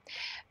time.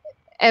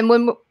 And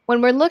when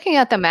we're looking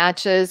at the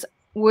matches,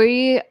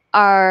 we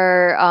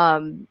are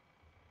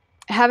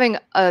having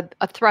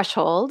a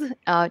threshold.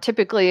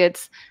 Typically,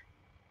 it's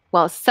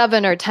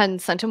 7 or 10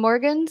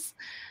 centimorgans,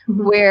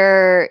 mm-hmm.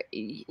 where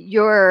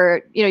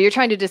you're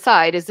trying to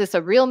decide, is this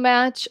a real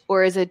match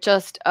or is it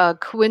just a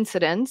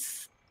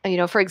coincidence?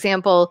 For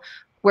example,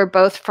 we're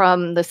both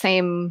from the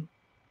same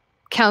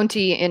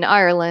county in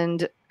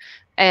Ireland,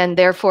 and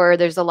therefore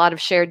there's a lot of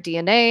shared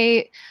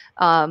DNA.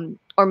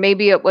 Or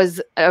maybe it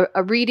was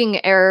a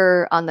reading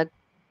error on the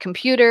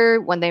computer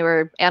when they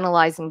were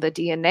analyzing the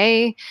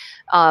DNA.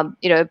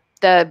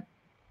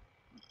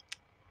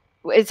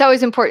 It's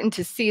always important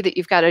to see that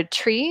you've got a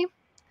tree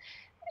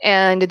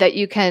and that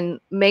you can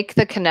make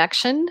the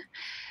connection.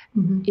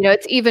 Mm-hmm.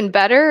 It's even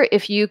better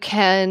if you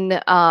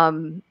can,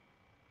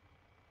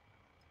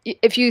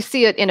 if you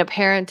see it in a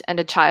parent and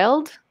a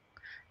child,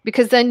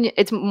 because then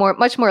it's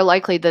much more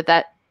likely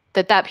that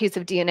piece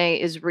of DNA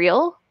is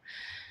real.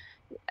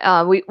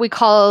 We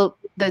call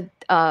the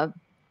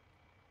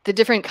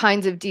different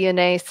kinds of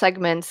DNA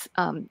segments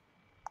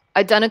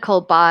identical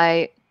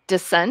by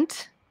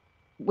descent,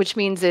 which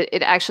means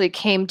it actually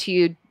came to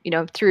you,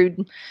 through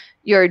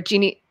your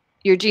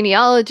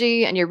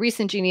genealogy and your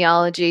recent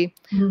genealogy.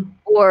 Mm-hmm.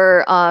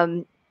 Or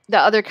the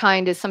other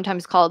kind is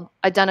sometimes called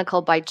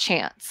identical by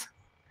chance,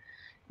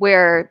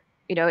 where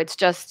it's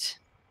just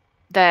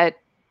that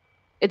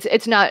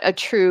it's not a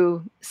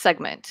true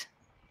segment.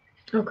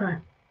 Okay.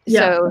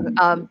 Yeah.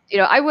 So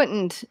I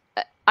wouldn't.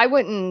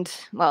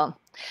 Well,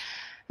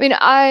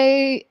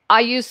 I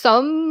use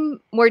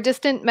some more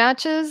distant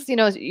matches.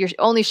 You're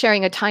only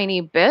sharing a tiny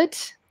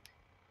bit,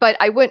 but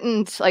I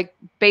wouldn't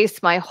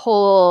base my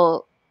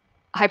whole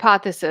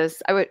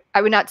hypothesis. I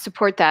would not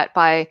support that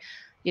by,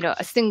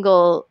 a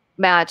single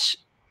match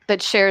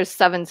that shares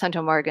 7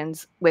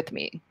 centimorgans with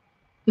me.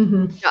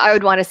 Mm-hmm. I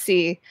would want to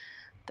see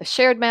the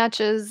shared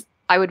matches.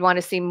 I would want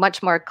to see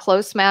much more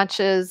close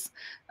matches.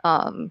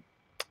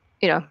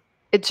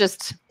 It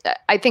just,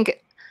 I think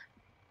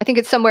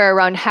it's somewhere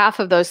around half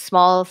of those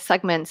small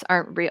segments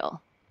aren't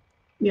real.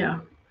 Yeah.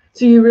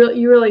 So you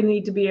really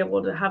need to be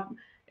able to have,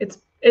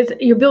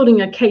 you're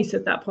building a case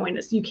at that point.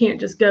 You can't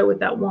just go with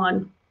that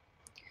one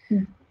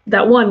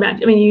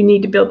match. I mean, you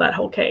need to build that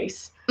whole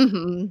case.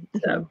 Mm-hmm.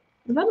 So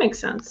that makes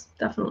sense.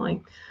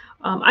 Definitely.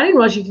 I didn't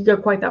realize you could go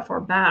quite that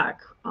far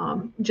back,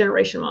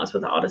 generation-wise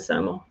with the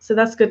autosomal. So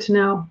that's good to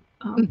know,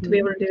 mm-hmm. to be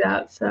able to do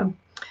that. So,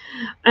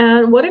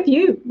 and what have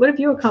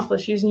you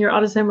accomplished using your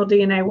autosomal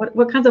DNA?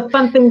 What kinds of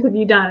fun things have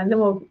you done? And then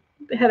we'll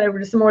head over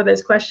to some more of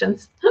those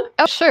questions.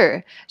 Oh,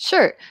 sure.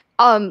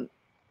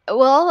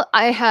 Well,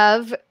 I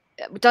have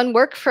done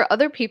work for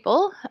other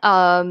people.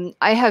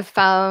 I have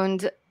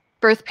found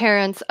birth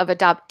parents of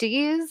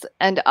adoptees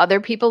and other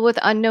people with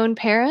unknown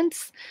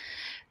parents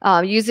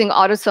using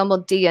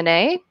autosomal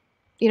DNA.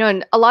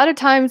 And a lot of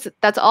times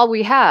that's all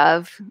we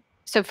have.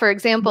 So, for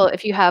example,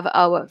 if you have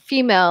a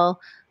female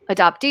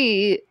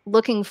adoptee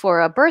looking for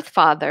a birth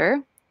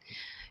father,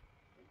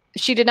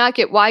 She did not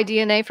get Y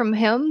DNA from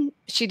him.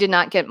 She did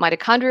not get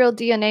mitochondrial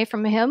DNA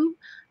from him,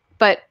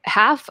 but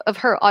half of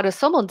her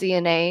autosomal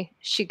DNA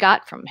she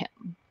got from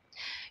him.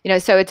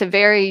 So it's a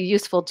very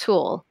useful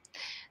tool.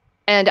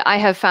 And I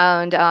have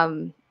found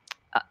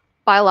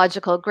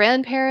biological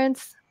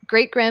grandparents,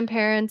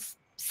 great-grandparents,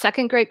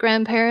 second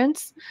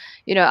great-grandparents.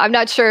 I'm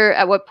not sure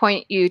at what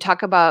point you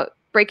talk about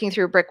breaking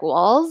through brick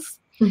walls,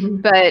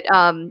 but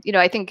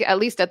I think at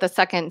least at the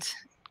second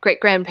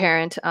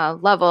great-grandparent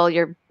level,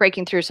 you're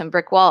breaking through some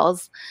brick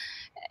walls,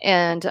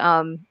 and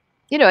and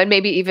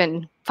maybe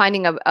even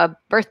finding a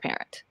birth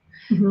parent.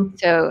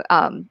 So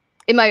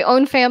in my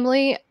own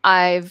family,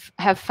 have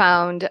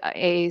found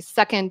a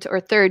second or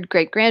third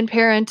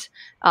great-grandparent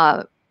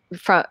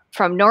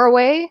from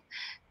Norway,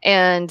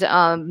 and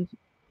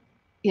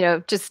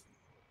just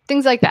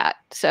things like that.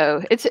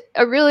 So it's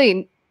a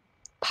really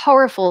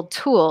powerful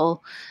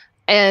tool,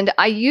 and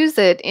I use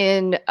it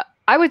in,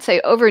 I would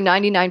say, over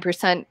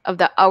 99% of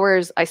the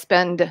hours I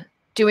spend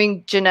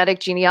doing genetic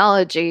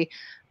genealogy.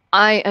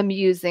 I am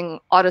using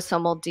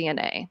autosomal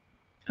DNA.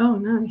 Oh,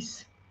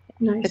 nice.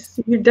 Nice.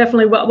 You're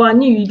definitely well, I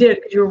knew you did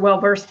because you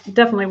were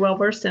definitely well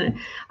versed in it.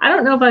 I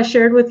don't know if I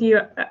shared with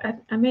you,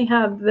 I may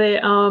have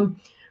the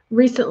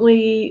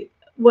recently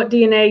what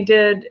DNA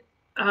did.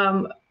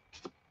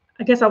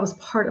 I guess I was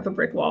part of a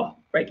brick wall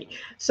breaking.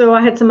 So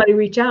I had somebody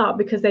reach out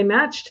because they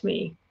matched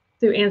me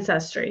through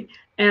Ancestry,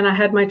 and I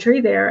had my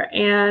tree there,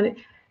 and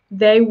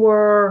they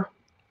were,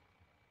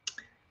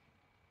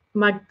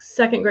 my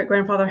second great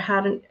grandfather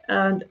had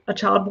a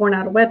child born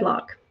out of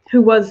wedlock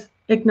who was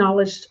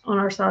acknowledged on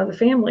our side of the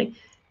family.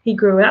 He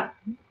grew up,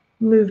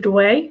 moved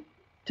away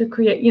to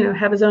create,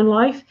 have his own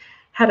life,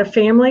 had a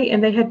family,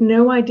 and they had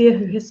no idea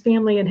who his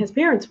family and his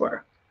parents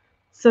were.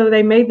 So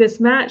they made this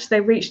match.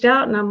 They reached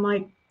out, and I'm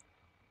like,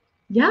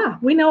 yeah,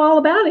 we know all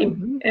about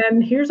him,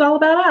 and here's all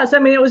about us. I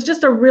mean, it was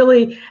just a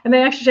really, and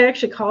they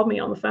actually called me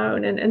on the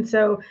phone, and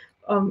so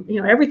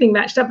everything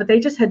matched up, but they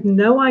just had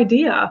no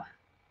idea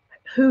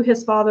who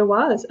his father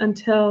was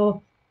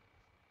until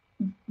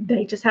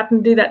they just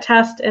happened to do that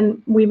test, and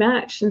we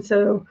matched. And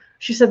so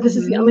she said, this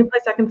is the only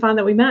place I can find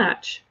that we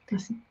match. I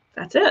said,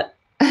 that's it.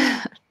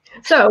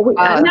 So we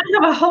now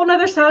have a whole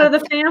other side of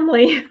the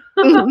family.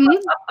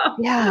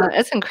 Yeah,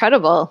 that's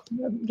incredible.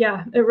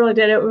 Yeah, it really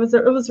did. It was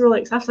really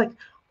exciting. I was like,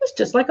 it's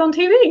just like on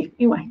TV.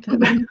 Anyway.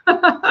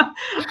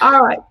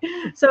 All right.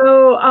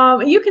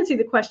 So you can see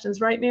the questions,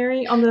 right,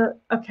 Mary?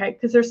 Okay,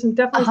 because there's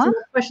definitely some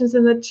questions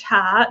in the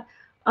chat.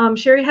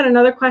 Sherry had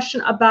another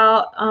question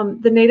about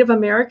the Native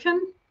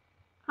American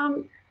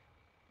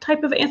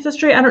type of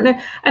ancestry. I don't know.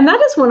 And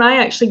that is one I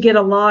actually get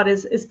a lot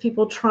is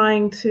people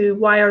trying to,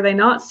 why are they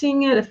not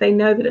seeing it if they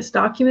know that it's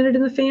documented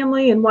in the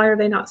family, and why are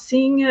they not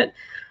seeing it?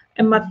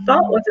 And my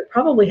thought was it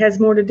probably has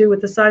more to do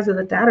with the size of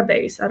the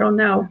database. I don't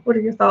know. What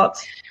are your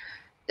thoughts?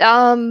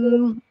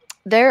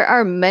 There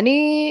are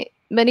many,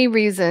 many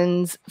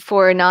reasons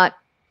for not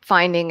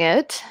finding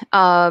it.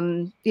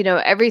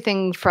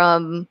 Everything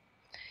from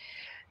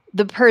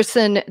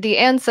the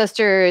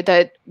ancestor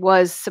that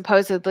was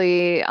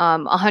supposedly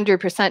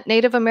 100%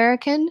 Native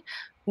American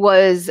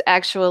was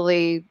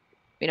actually,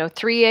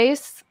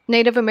 3/8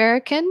 Native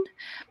American.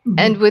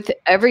 And with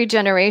every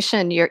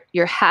generation,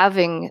 you're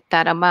having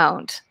that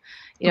amount,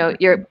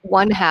 you're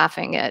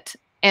one-halving it.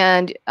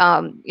 And,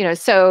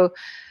 so,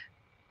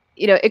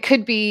 it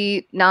could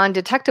be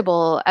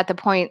non-detectable at the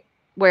point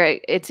where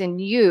it's in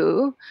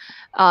you.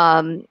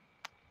 And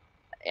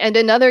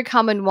another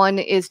common one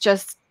is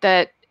just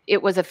that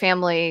it was a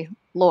family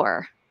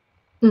lore,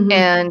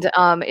 and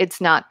it's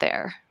not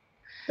there.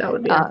 That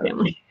would be our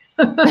family.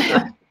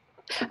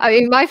 I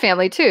mean, my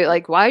family too.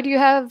 Like, why do you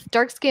have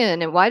dark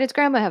skin, and why does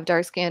grandma have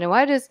dark skin, and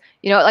why does,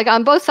 like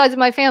on both sides of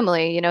my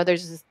family,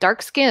 there's this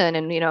dark skin,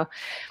 and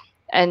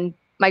and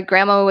my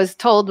grandma was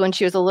told when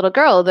she was a little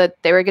girl that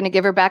they were going to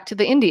give her back to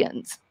the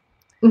Indians.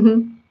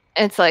 And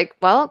it's like,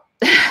 well,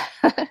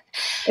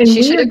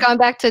 she should have gone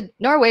back to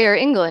Norway or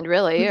England,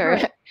 really,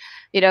 or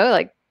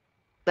like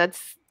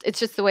it's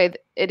just the way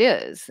it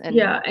is. And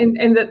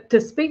to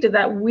speak to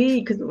that,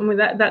 because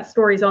that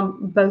story's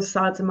on both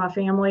sides of my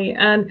family,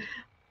 and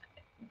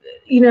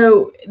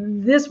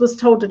this was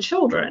told to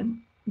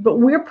children, but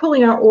we're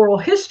pulling our oral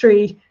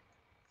history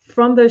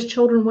from those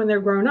children when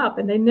they're grown up,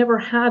 and they never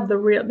got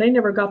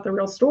the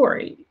real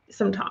story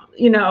sometimes,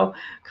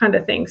 kind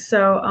of thing.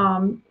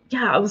 So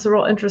it was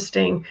real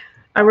interesting.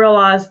 I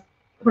realized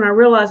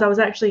I was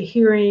actually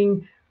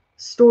hearing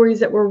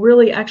stories that were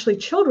really actually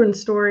children's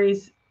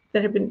stories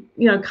that had been,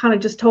 kind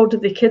of just told to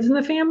the kids in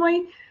the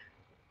family,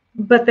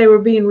 but they were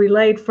being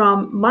relayed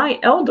from my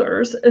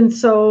elders. And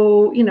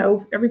so,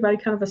 everybody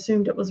kind of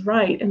assumed it was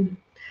right. And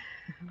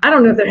I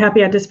don't know if they're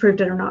happy I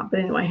disproved it or not, but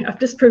anyway, I've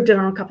disproved it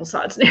on a couple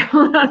sides now.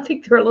 I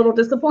think they're a little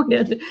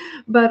disappointed.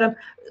 But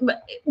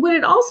would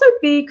it also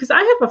be, because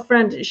I have a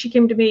friend, she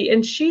came to me,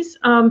 and she's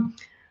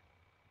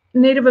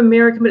Native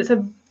American, but it's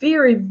a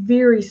very,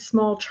 very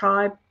small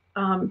tribe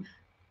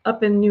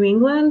up in New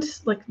England,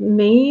 like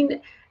Maine.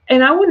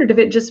 And I wondered if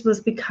it just was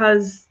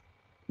because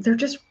there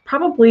just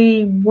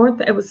probably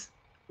weren't, it was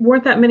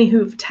weren't that many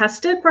who've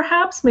tested,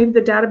 perhaps. Maybe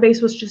the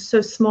database was just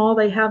so small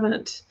they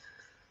haven't.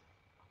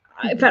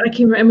 In fact, I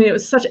can't remember. I mean,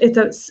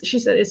 she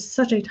said it's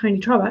such a tiny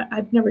trial.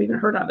 I've never even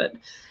heard of it.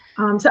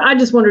 So I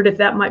just wondered if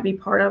that might be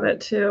part of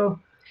it too.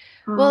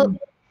 Well,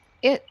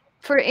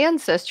 for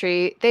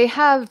Ancestry, they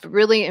have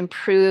really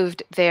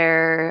improved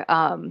their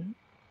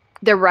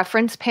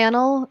reference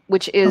panel,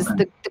 which is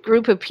the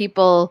group of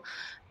people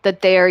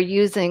that they are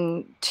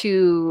using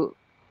to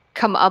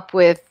come up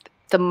with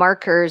the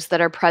markers that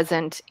are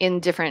present in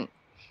different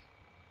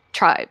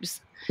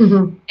tribes.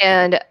 Mm-hmm.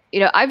 And,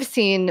 I've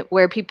seen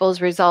where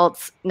people's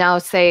results now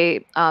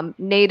say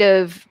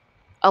Native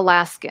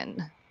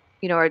Alaskan,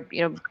 or,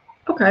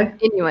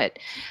 Inuit.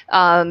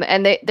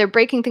 And they're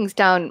breaking things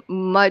down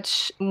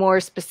much more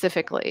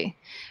specifically.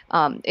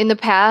 In the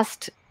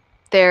past,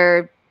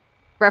 their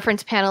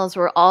reference panels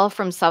were all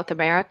from South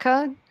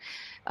America,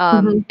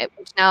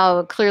 which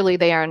now clearly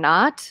they are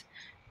not.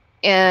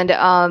 And,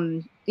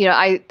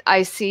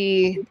 I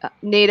see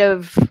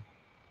Native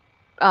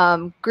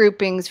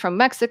groupings from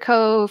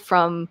Mexico,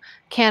 from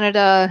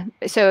Canada.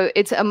 So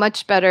it's a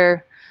much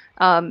better,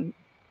 a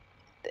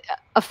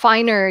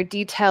finer,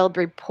 detailed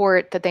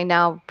report that they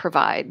now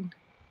provide.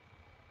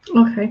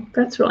 Okay,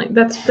 that's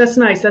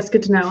nice. That's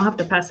good to know. I'll have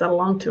to pass that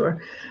along to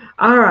her.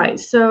 All right.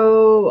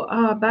 So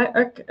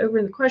back over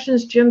in the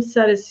questions, Jim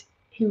said, is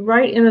he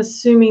right in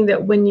assuming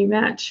that when you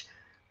match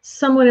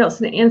someone else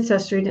in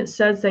Ancestry and it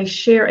says they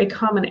share a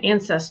common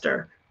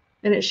ancestor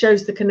and it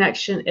shows the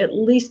connection, at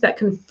least that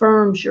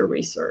confirms your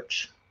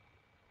research?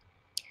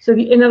 So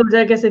in other words,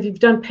 I guess if you've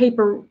done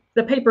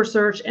the paper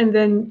search and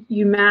then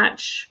you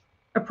match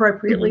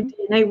appropriately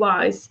DNA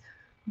wise,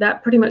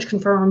 that pretty much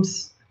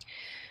confirms.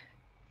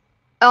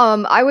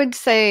 I would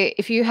say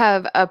if you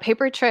have a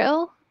paper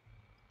trail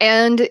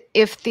and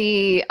if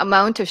the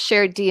amount of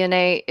shared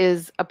DNA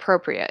is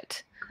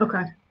appropriate.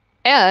 Okay.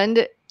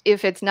 And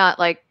if it's not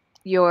like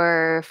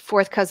your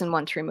fourth cousin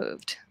once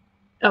removed.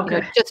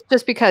 Okay.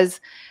 Just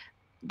because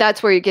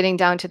that's where you're getting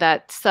down to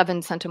that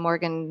 7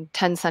 centimorgan,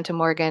 10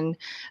 centimorgan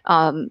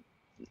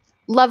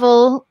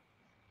level.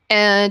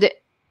 And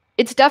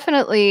it's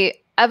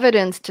definitely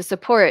evidence to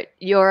support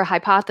your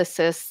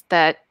hypothesis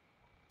that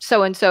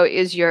so-and-so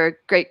is your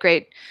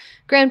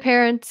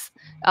great-great-grandparents.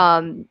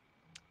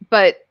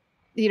 But,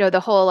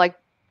 the whole,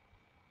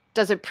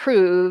 does it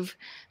prove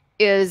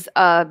is,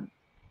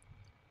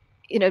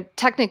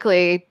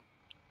 technically,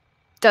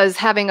 does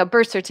having a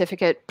birth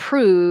certificate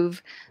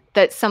prove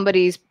that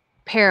somebody's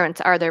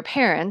parents are their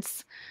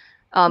parents?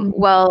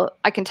 Well,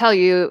 I can tell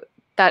you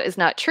that is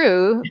not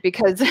true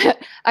because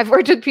I've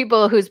worked with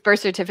people whose birth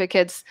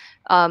certificates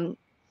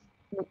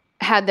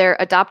had their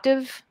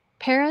adoptive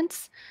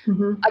parents.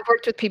 I've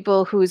worked with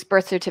people whose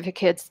birth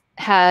certificates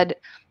had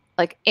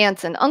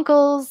aunts and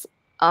uncles.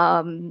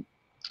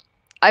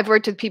 I've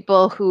worked with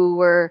people who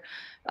were,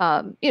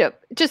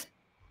 just,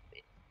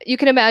 you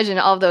can imagine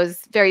all those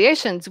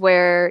variations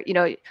where,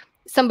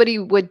 somebody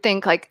would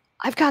think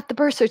I've got the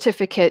birth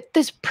certificate.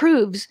 This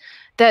proves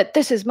that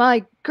this is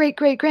my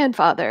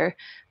great-great-grandfather.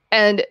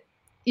 And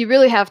you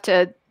really have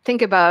to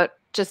think about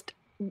just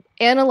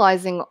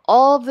analyzing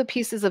all of the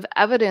pieces of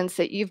evidence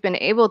that you've been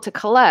able to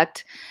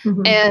collect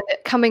and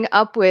coming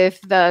up with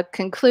the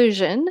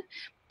conclusion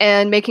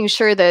and making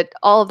sure that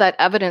all of that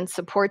evidence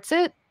supports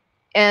it.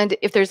 And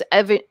if there's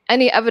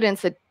any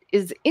evidence that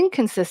is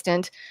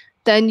inconsistent,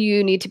 then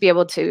you need to be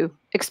able to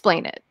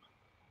explain it.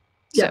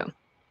 Yeah. So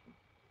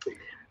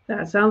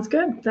that sounds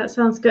good.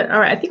 All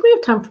right. I think we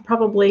have time for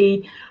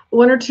probably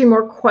one or two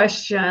more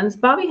questions.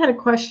 Bobby had a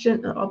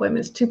question. Oh, wait a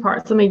minute. It's two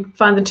parts. Let me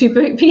find the two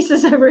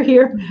pieces over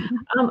here.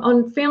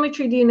 On family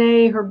tree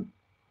DNA,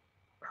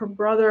 her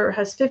brother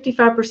has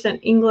 55%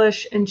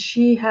 English and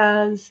she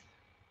has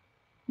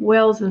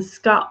Wales and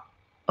Scott.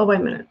 Oh, wait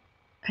a minute.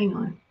 Hang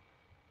on.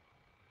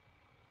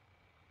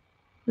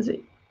 Is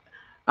it?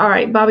 All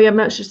right, Bobby, I'm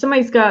not sure.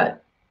 Somebody's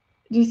got,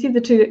 do you see the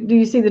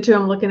two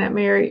I'm looking at,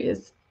 Mary?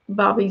 Is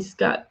Bobby's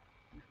got,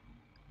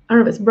 I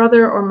don't know if it's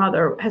brother or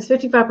mother, has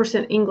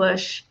 55%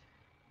 English.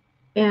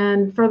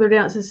 And further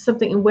down, it says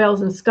something in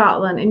Wales and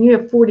Scotland. And you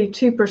have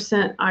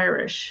 42%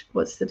 Irish.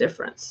 What's the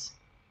difference?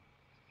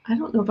 I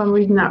don't know if I'm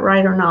reading that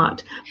right or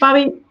not.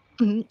 Bobby,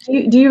 do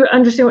you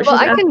understand what she's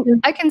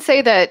asking? I can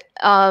say that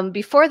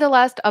before the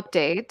last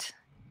update,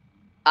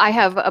 I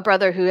have a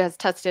brother who has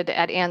tested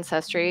at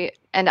Ancestry,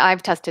 and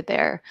I've tested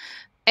there.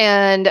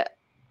 And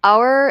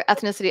our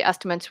ethnicity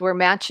estimates were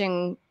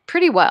matching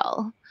pretty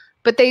well,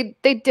 but they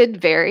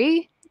did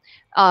vary.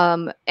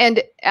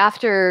 And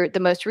after the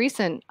most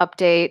recent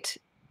update,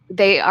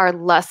 they are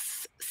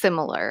less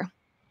similar.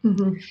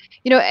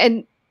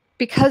 And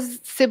because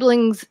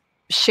siblings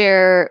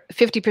share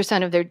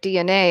 50% of their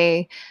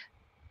DNA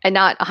and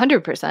not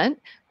 100%,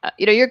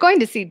 you're going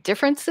to see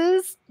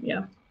differences.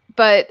 Yeah.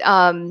 But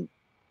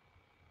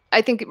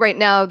I think right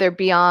now they're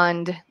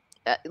beyond,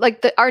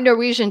 our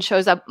Norwegian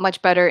shows up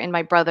much better in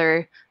my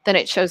brother than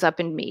it shows up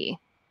in me.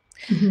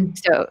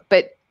 So,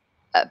 but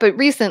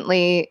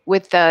recently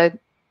with the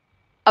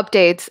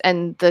updates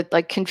and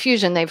the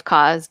confusion they've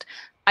caused,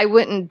 I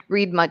wouldn't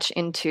read much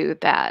into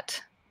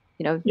that.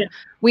 Yeah.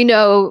 we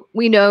know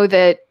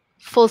that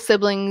full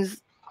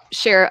siblings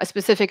share a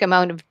specific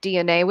amount of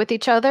DNA with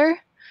each other,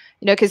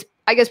 because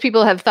I guess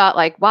people have thought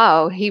like,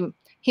 wow, he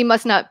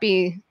must not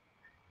be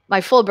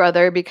my full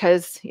brother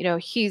because,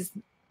 he's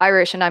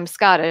Irish and I'm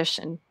Scottish.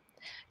 And,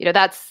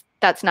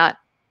 that's not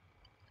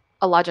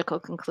a logical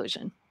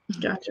conclusion.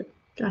 Gotcha.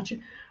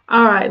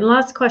 All right. And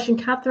last question.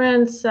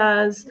 Catherine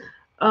says,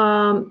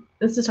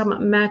 this is talking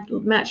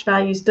about match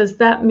values. Does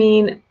that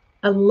mean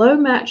a low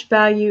match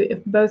value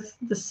if both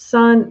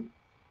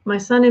my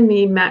son and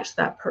me match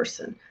that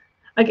person?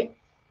 Okay.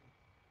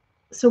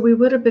 So we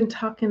would have been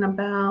talking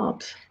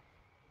about,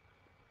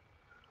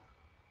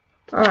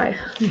 all right,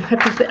 I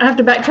have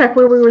to backtrack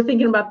where we were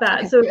thinking about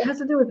that. So it has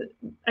to do with,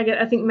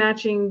 I think,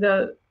 matching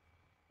the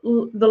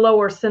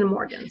lower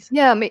centimorgans.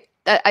 Yeah,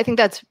 I think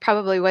that's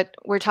probably what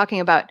we're talking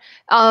about.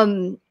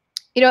 I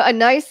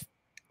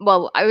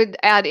would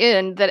add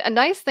in that a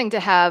nice thing to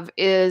have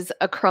is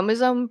a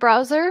chromosome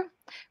browser,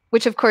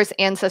 which of course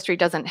Ancestry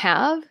doesn't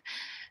have.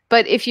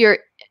 But if you're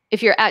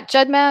at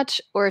GEDmatch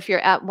or if you're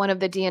at one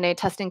of the DNA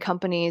testing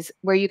companies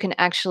where you can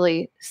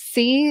actually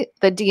see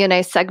the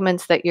DNA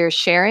segments that you're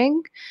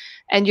sharing,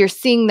 and you're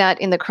seeing that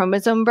in the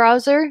chromosome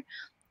browser,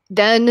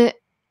 then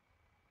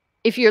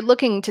if you're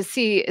looking to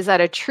see, is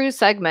that a true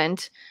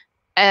segment,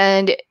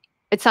 and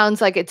it sounds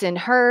like it's in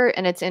her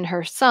and it's in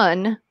her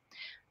son,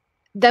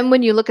 then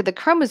when you look at the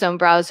chromosome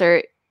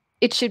browser,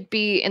 it should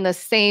be in the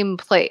same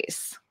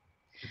place.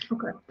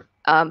 Okay.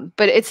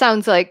 But it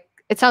sounds like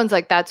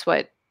that's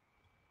what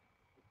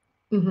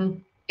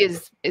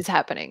is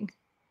happening.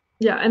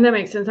 Yeah, and that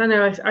makes sense. I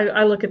know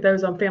I look at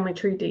those on family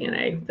tree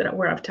DNA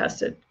where I've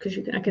tested, because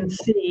I can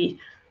see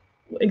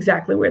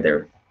exactly where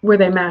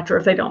they match or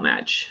if they don't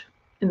match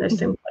in those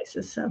same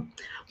places. So,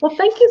 well,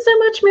 thank you so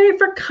much, Mary,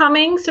 for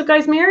coming. So,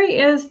 guys, Mary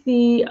is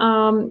the,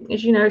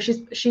 as you know,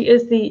 she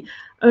is the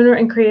owner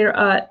and creator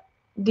of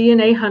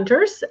DNA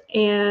Hunters,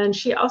 and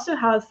she also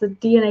has the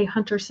DNA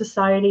Hunter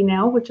Society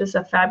now, which is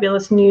a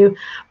fabulous new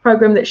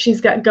program that she's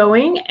got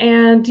going.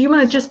 And do you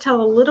want to just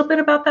tell a little bit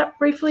about that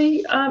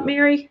briefly,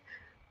 Mary?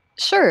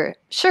 Sure.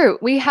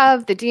 We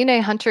have the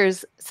DNA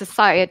Hunters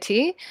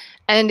Society,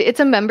 and it's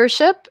a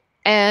membership,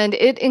 and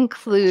it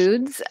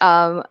includes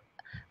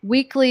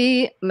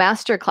weekly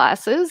master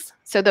classes.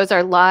 So those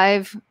are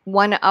live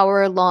 1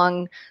 hour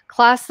long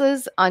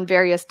classes on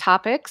various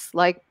topics,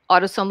 like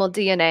autosomal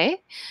DNA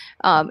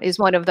is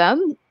one of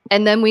them.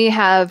 And then we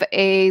have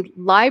a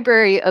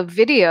library of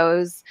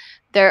videos.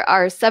 There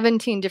are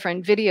 17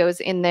 different videos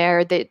in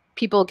there that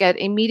people get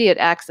immediate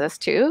access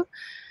to.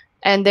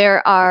 And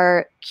there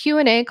are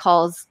Q&A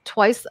calls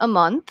twice a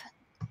month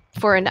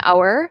for an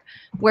hour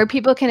where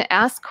people can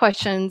ask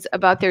questions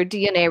about their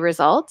DNA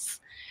results.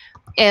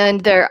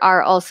 And there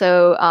are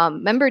also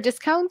member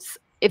discounts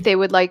if they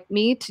would like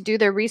me to do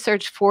their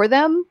research for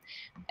them.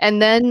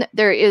 And then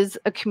there is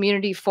a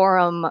community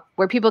forum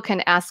where people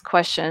can ask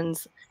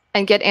questions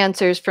and get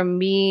answers from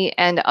me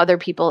and other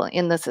people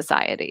in the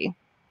society.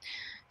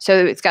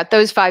 So it's got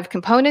those 5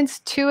 components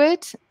to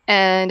it.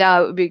 And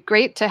it would be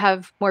great to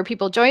have more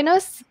people join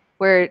us.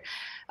 We're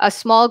a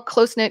small,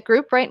 close-knit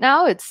group right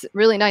now. It's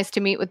really nice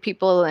to meet with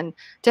people and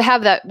to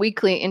have that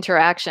weekly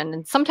interaction.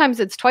 And sometimes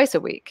it's twice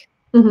a week.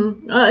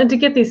 And to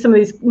get some of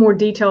these more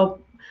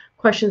detailed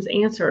questions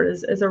answered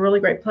is a really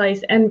great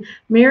place. And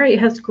Mary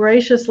has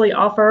graciously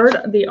offered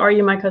the Are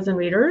You My Cousin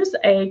readers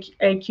a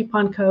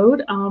coupon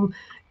code.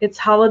 It's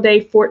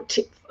holiday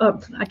 40. I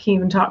can't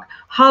even talk.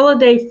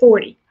 Holiday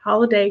 40.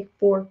 Holiday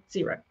 40.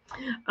 For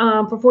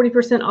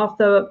 40% off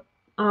the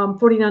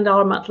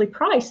 $49 monthly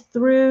price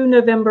through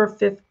November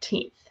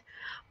 15th.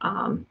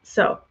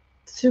 So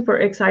super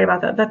excited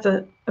about that. That's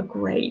a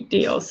great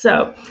deal.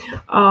 So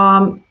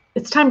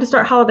it's time to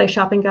start holiday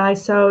shopping,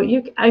 guys. So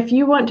if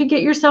you want to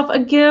get yourself a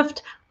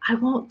gift, I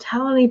won't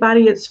tell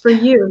anybody it's for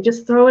you.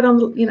 Just throw it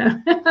on,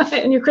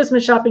 in your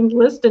Christmas shopping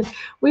list, and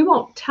we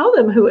won't tell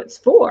them who it's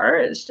for.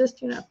 It's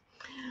just, you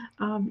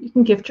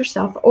can gift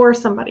yourself or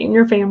somebody in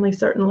your family,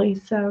 certainly.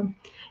 So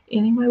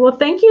anyway, well,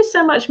 thank you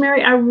so much,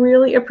 Mary. I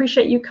really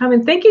appreciate you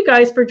coming. Thank you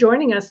guys for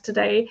joining us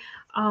today.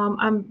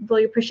 I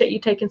really appreciate you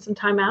taking some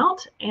time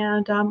out,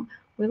 and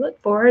we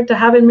look forward to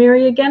having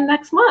Mary again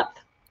next month.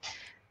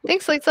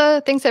 Thanks,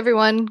 Lisa. Thanks,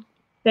 everyone.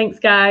 Thanks,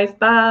 guys.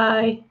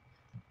 Bye.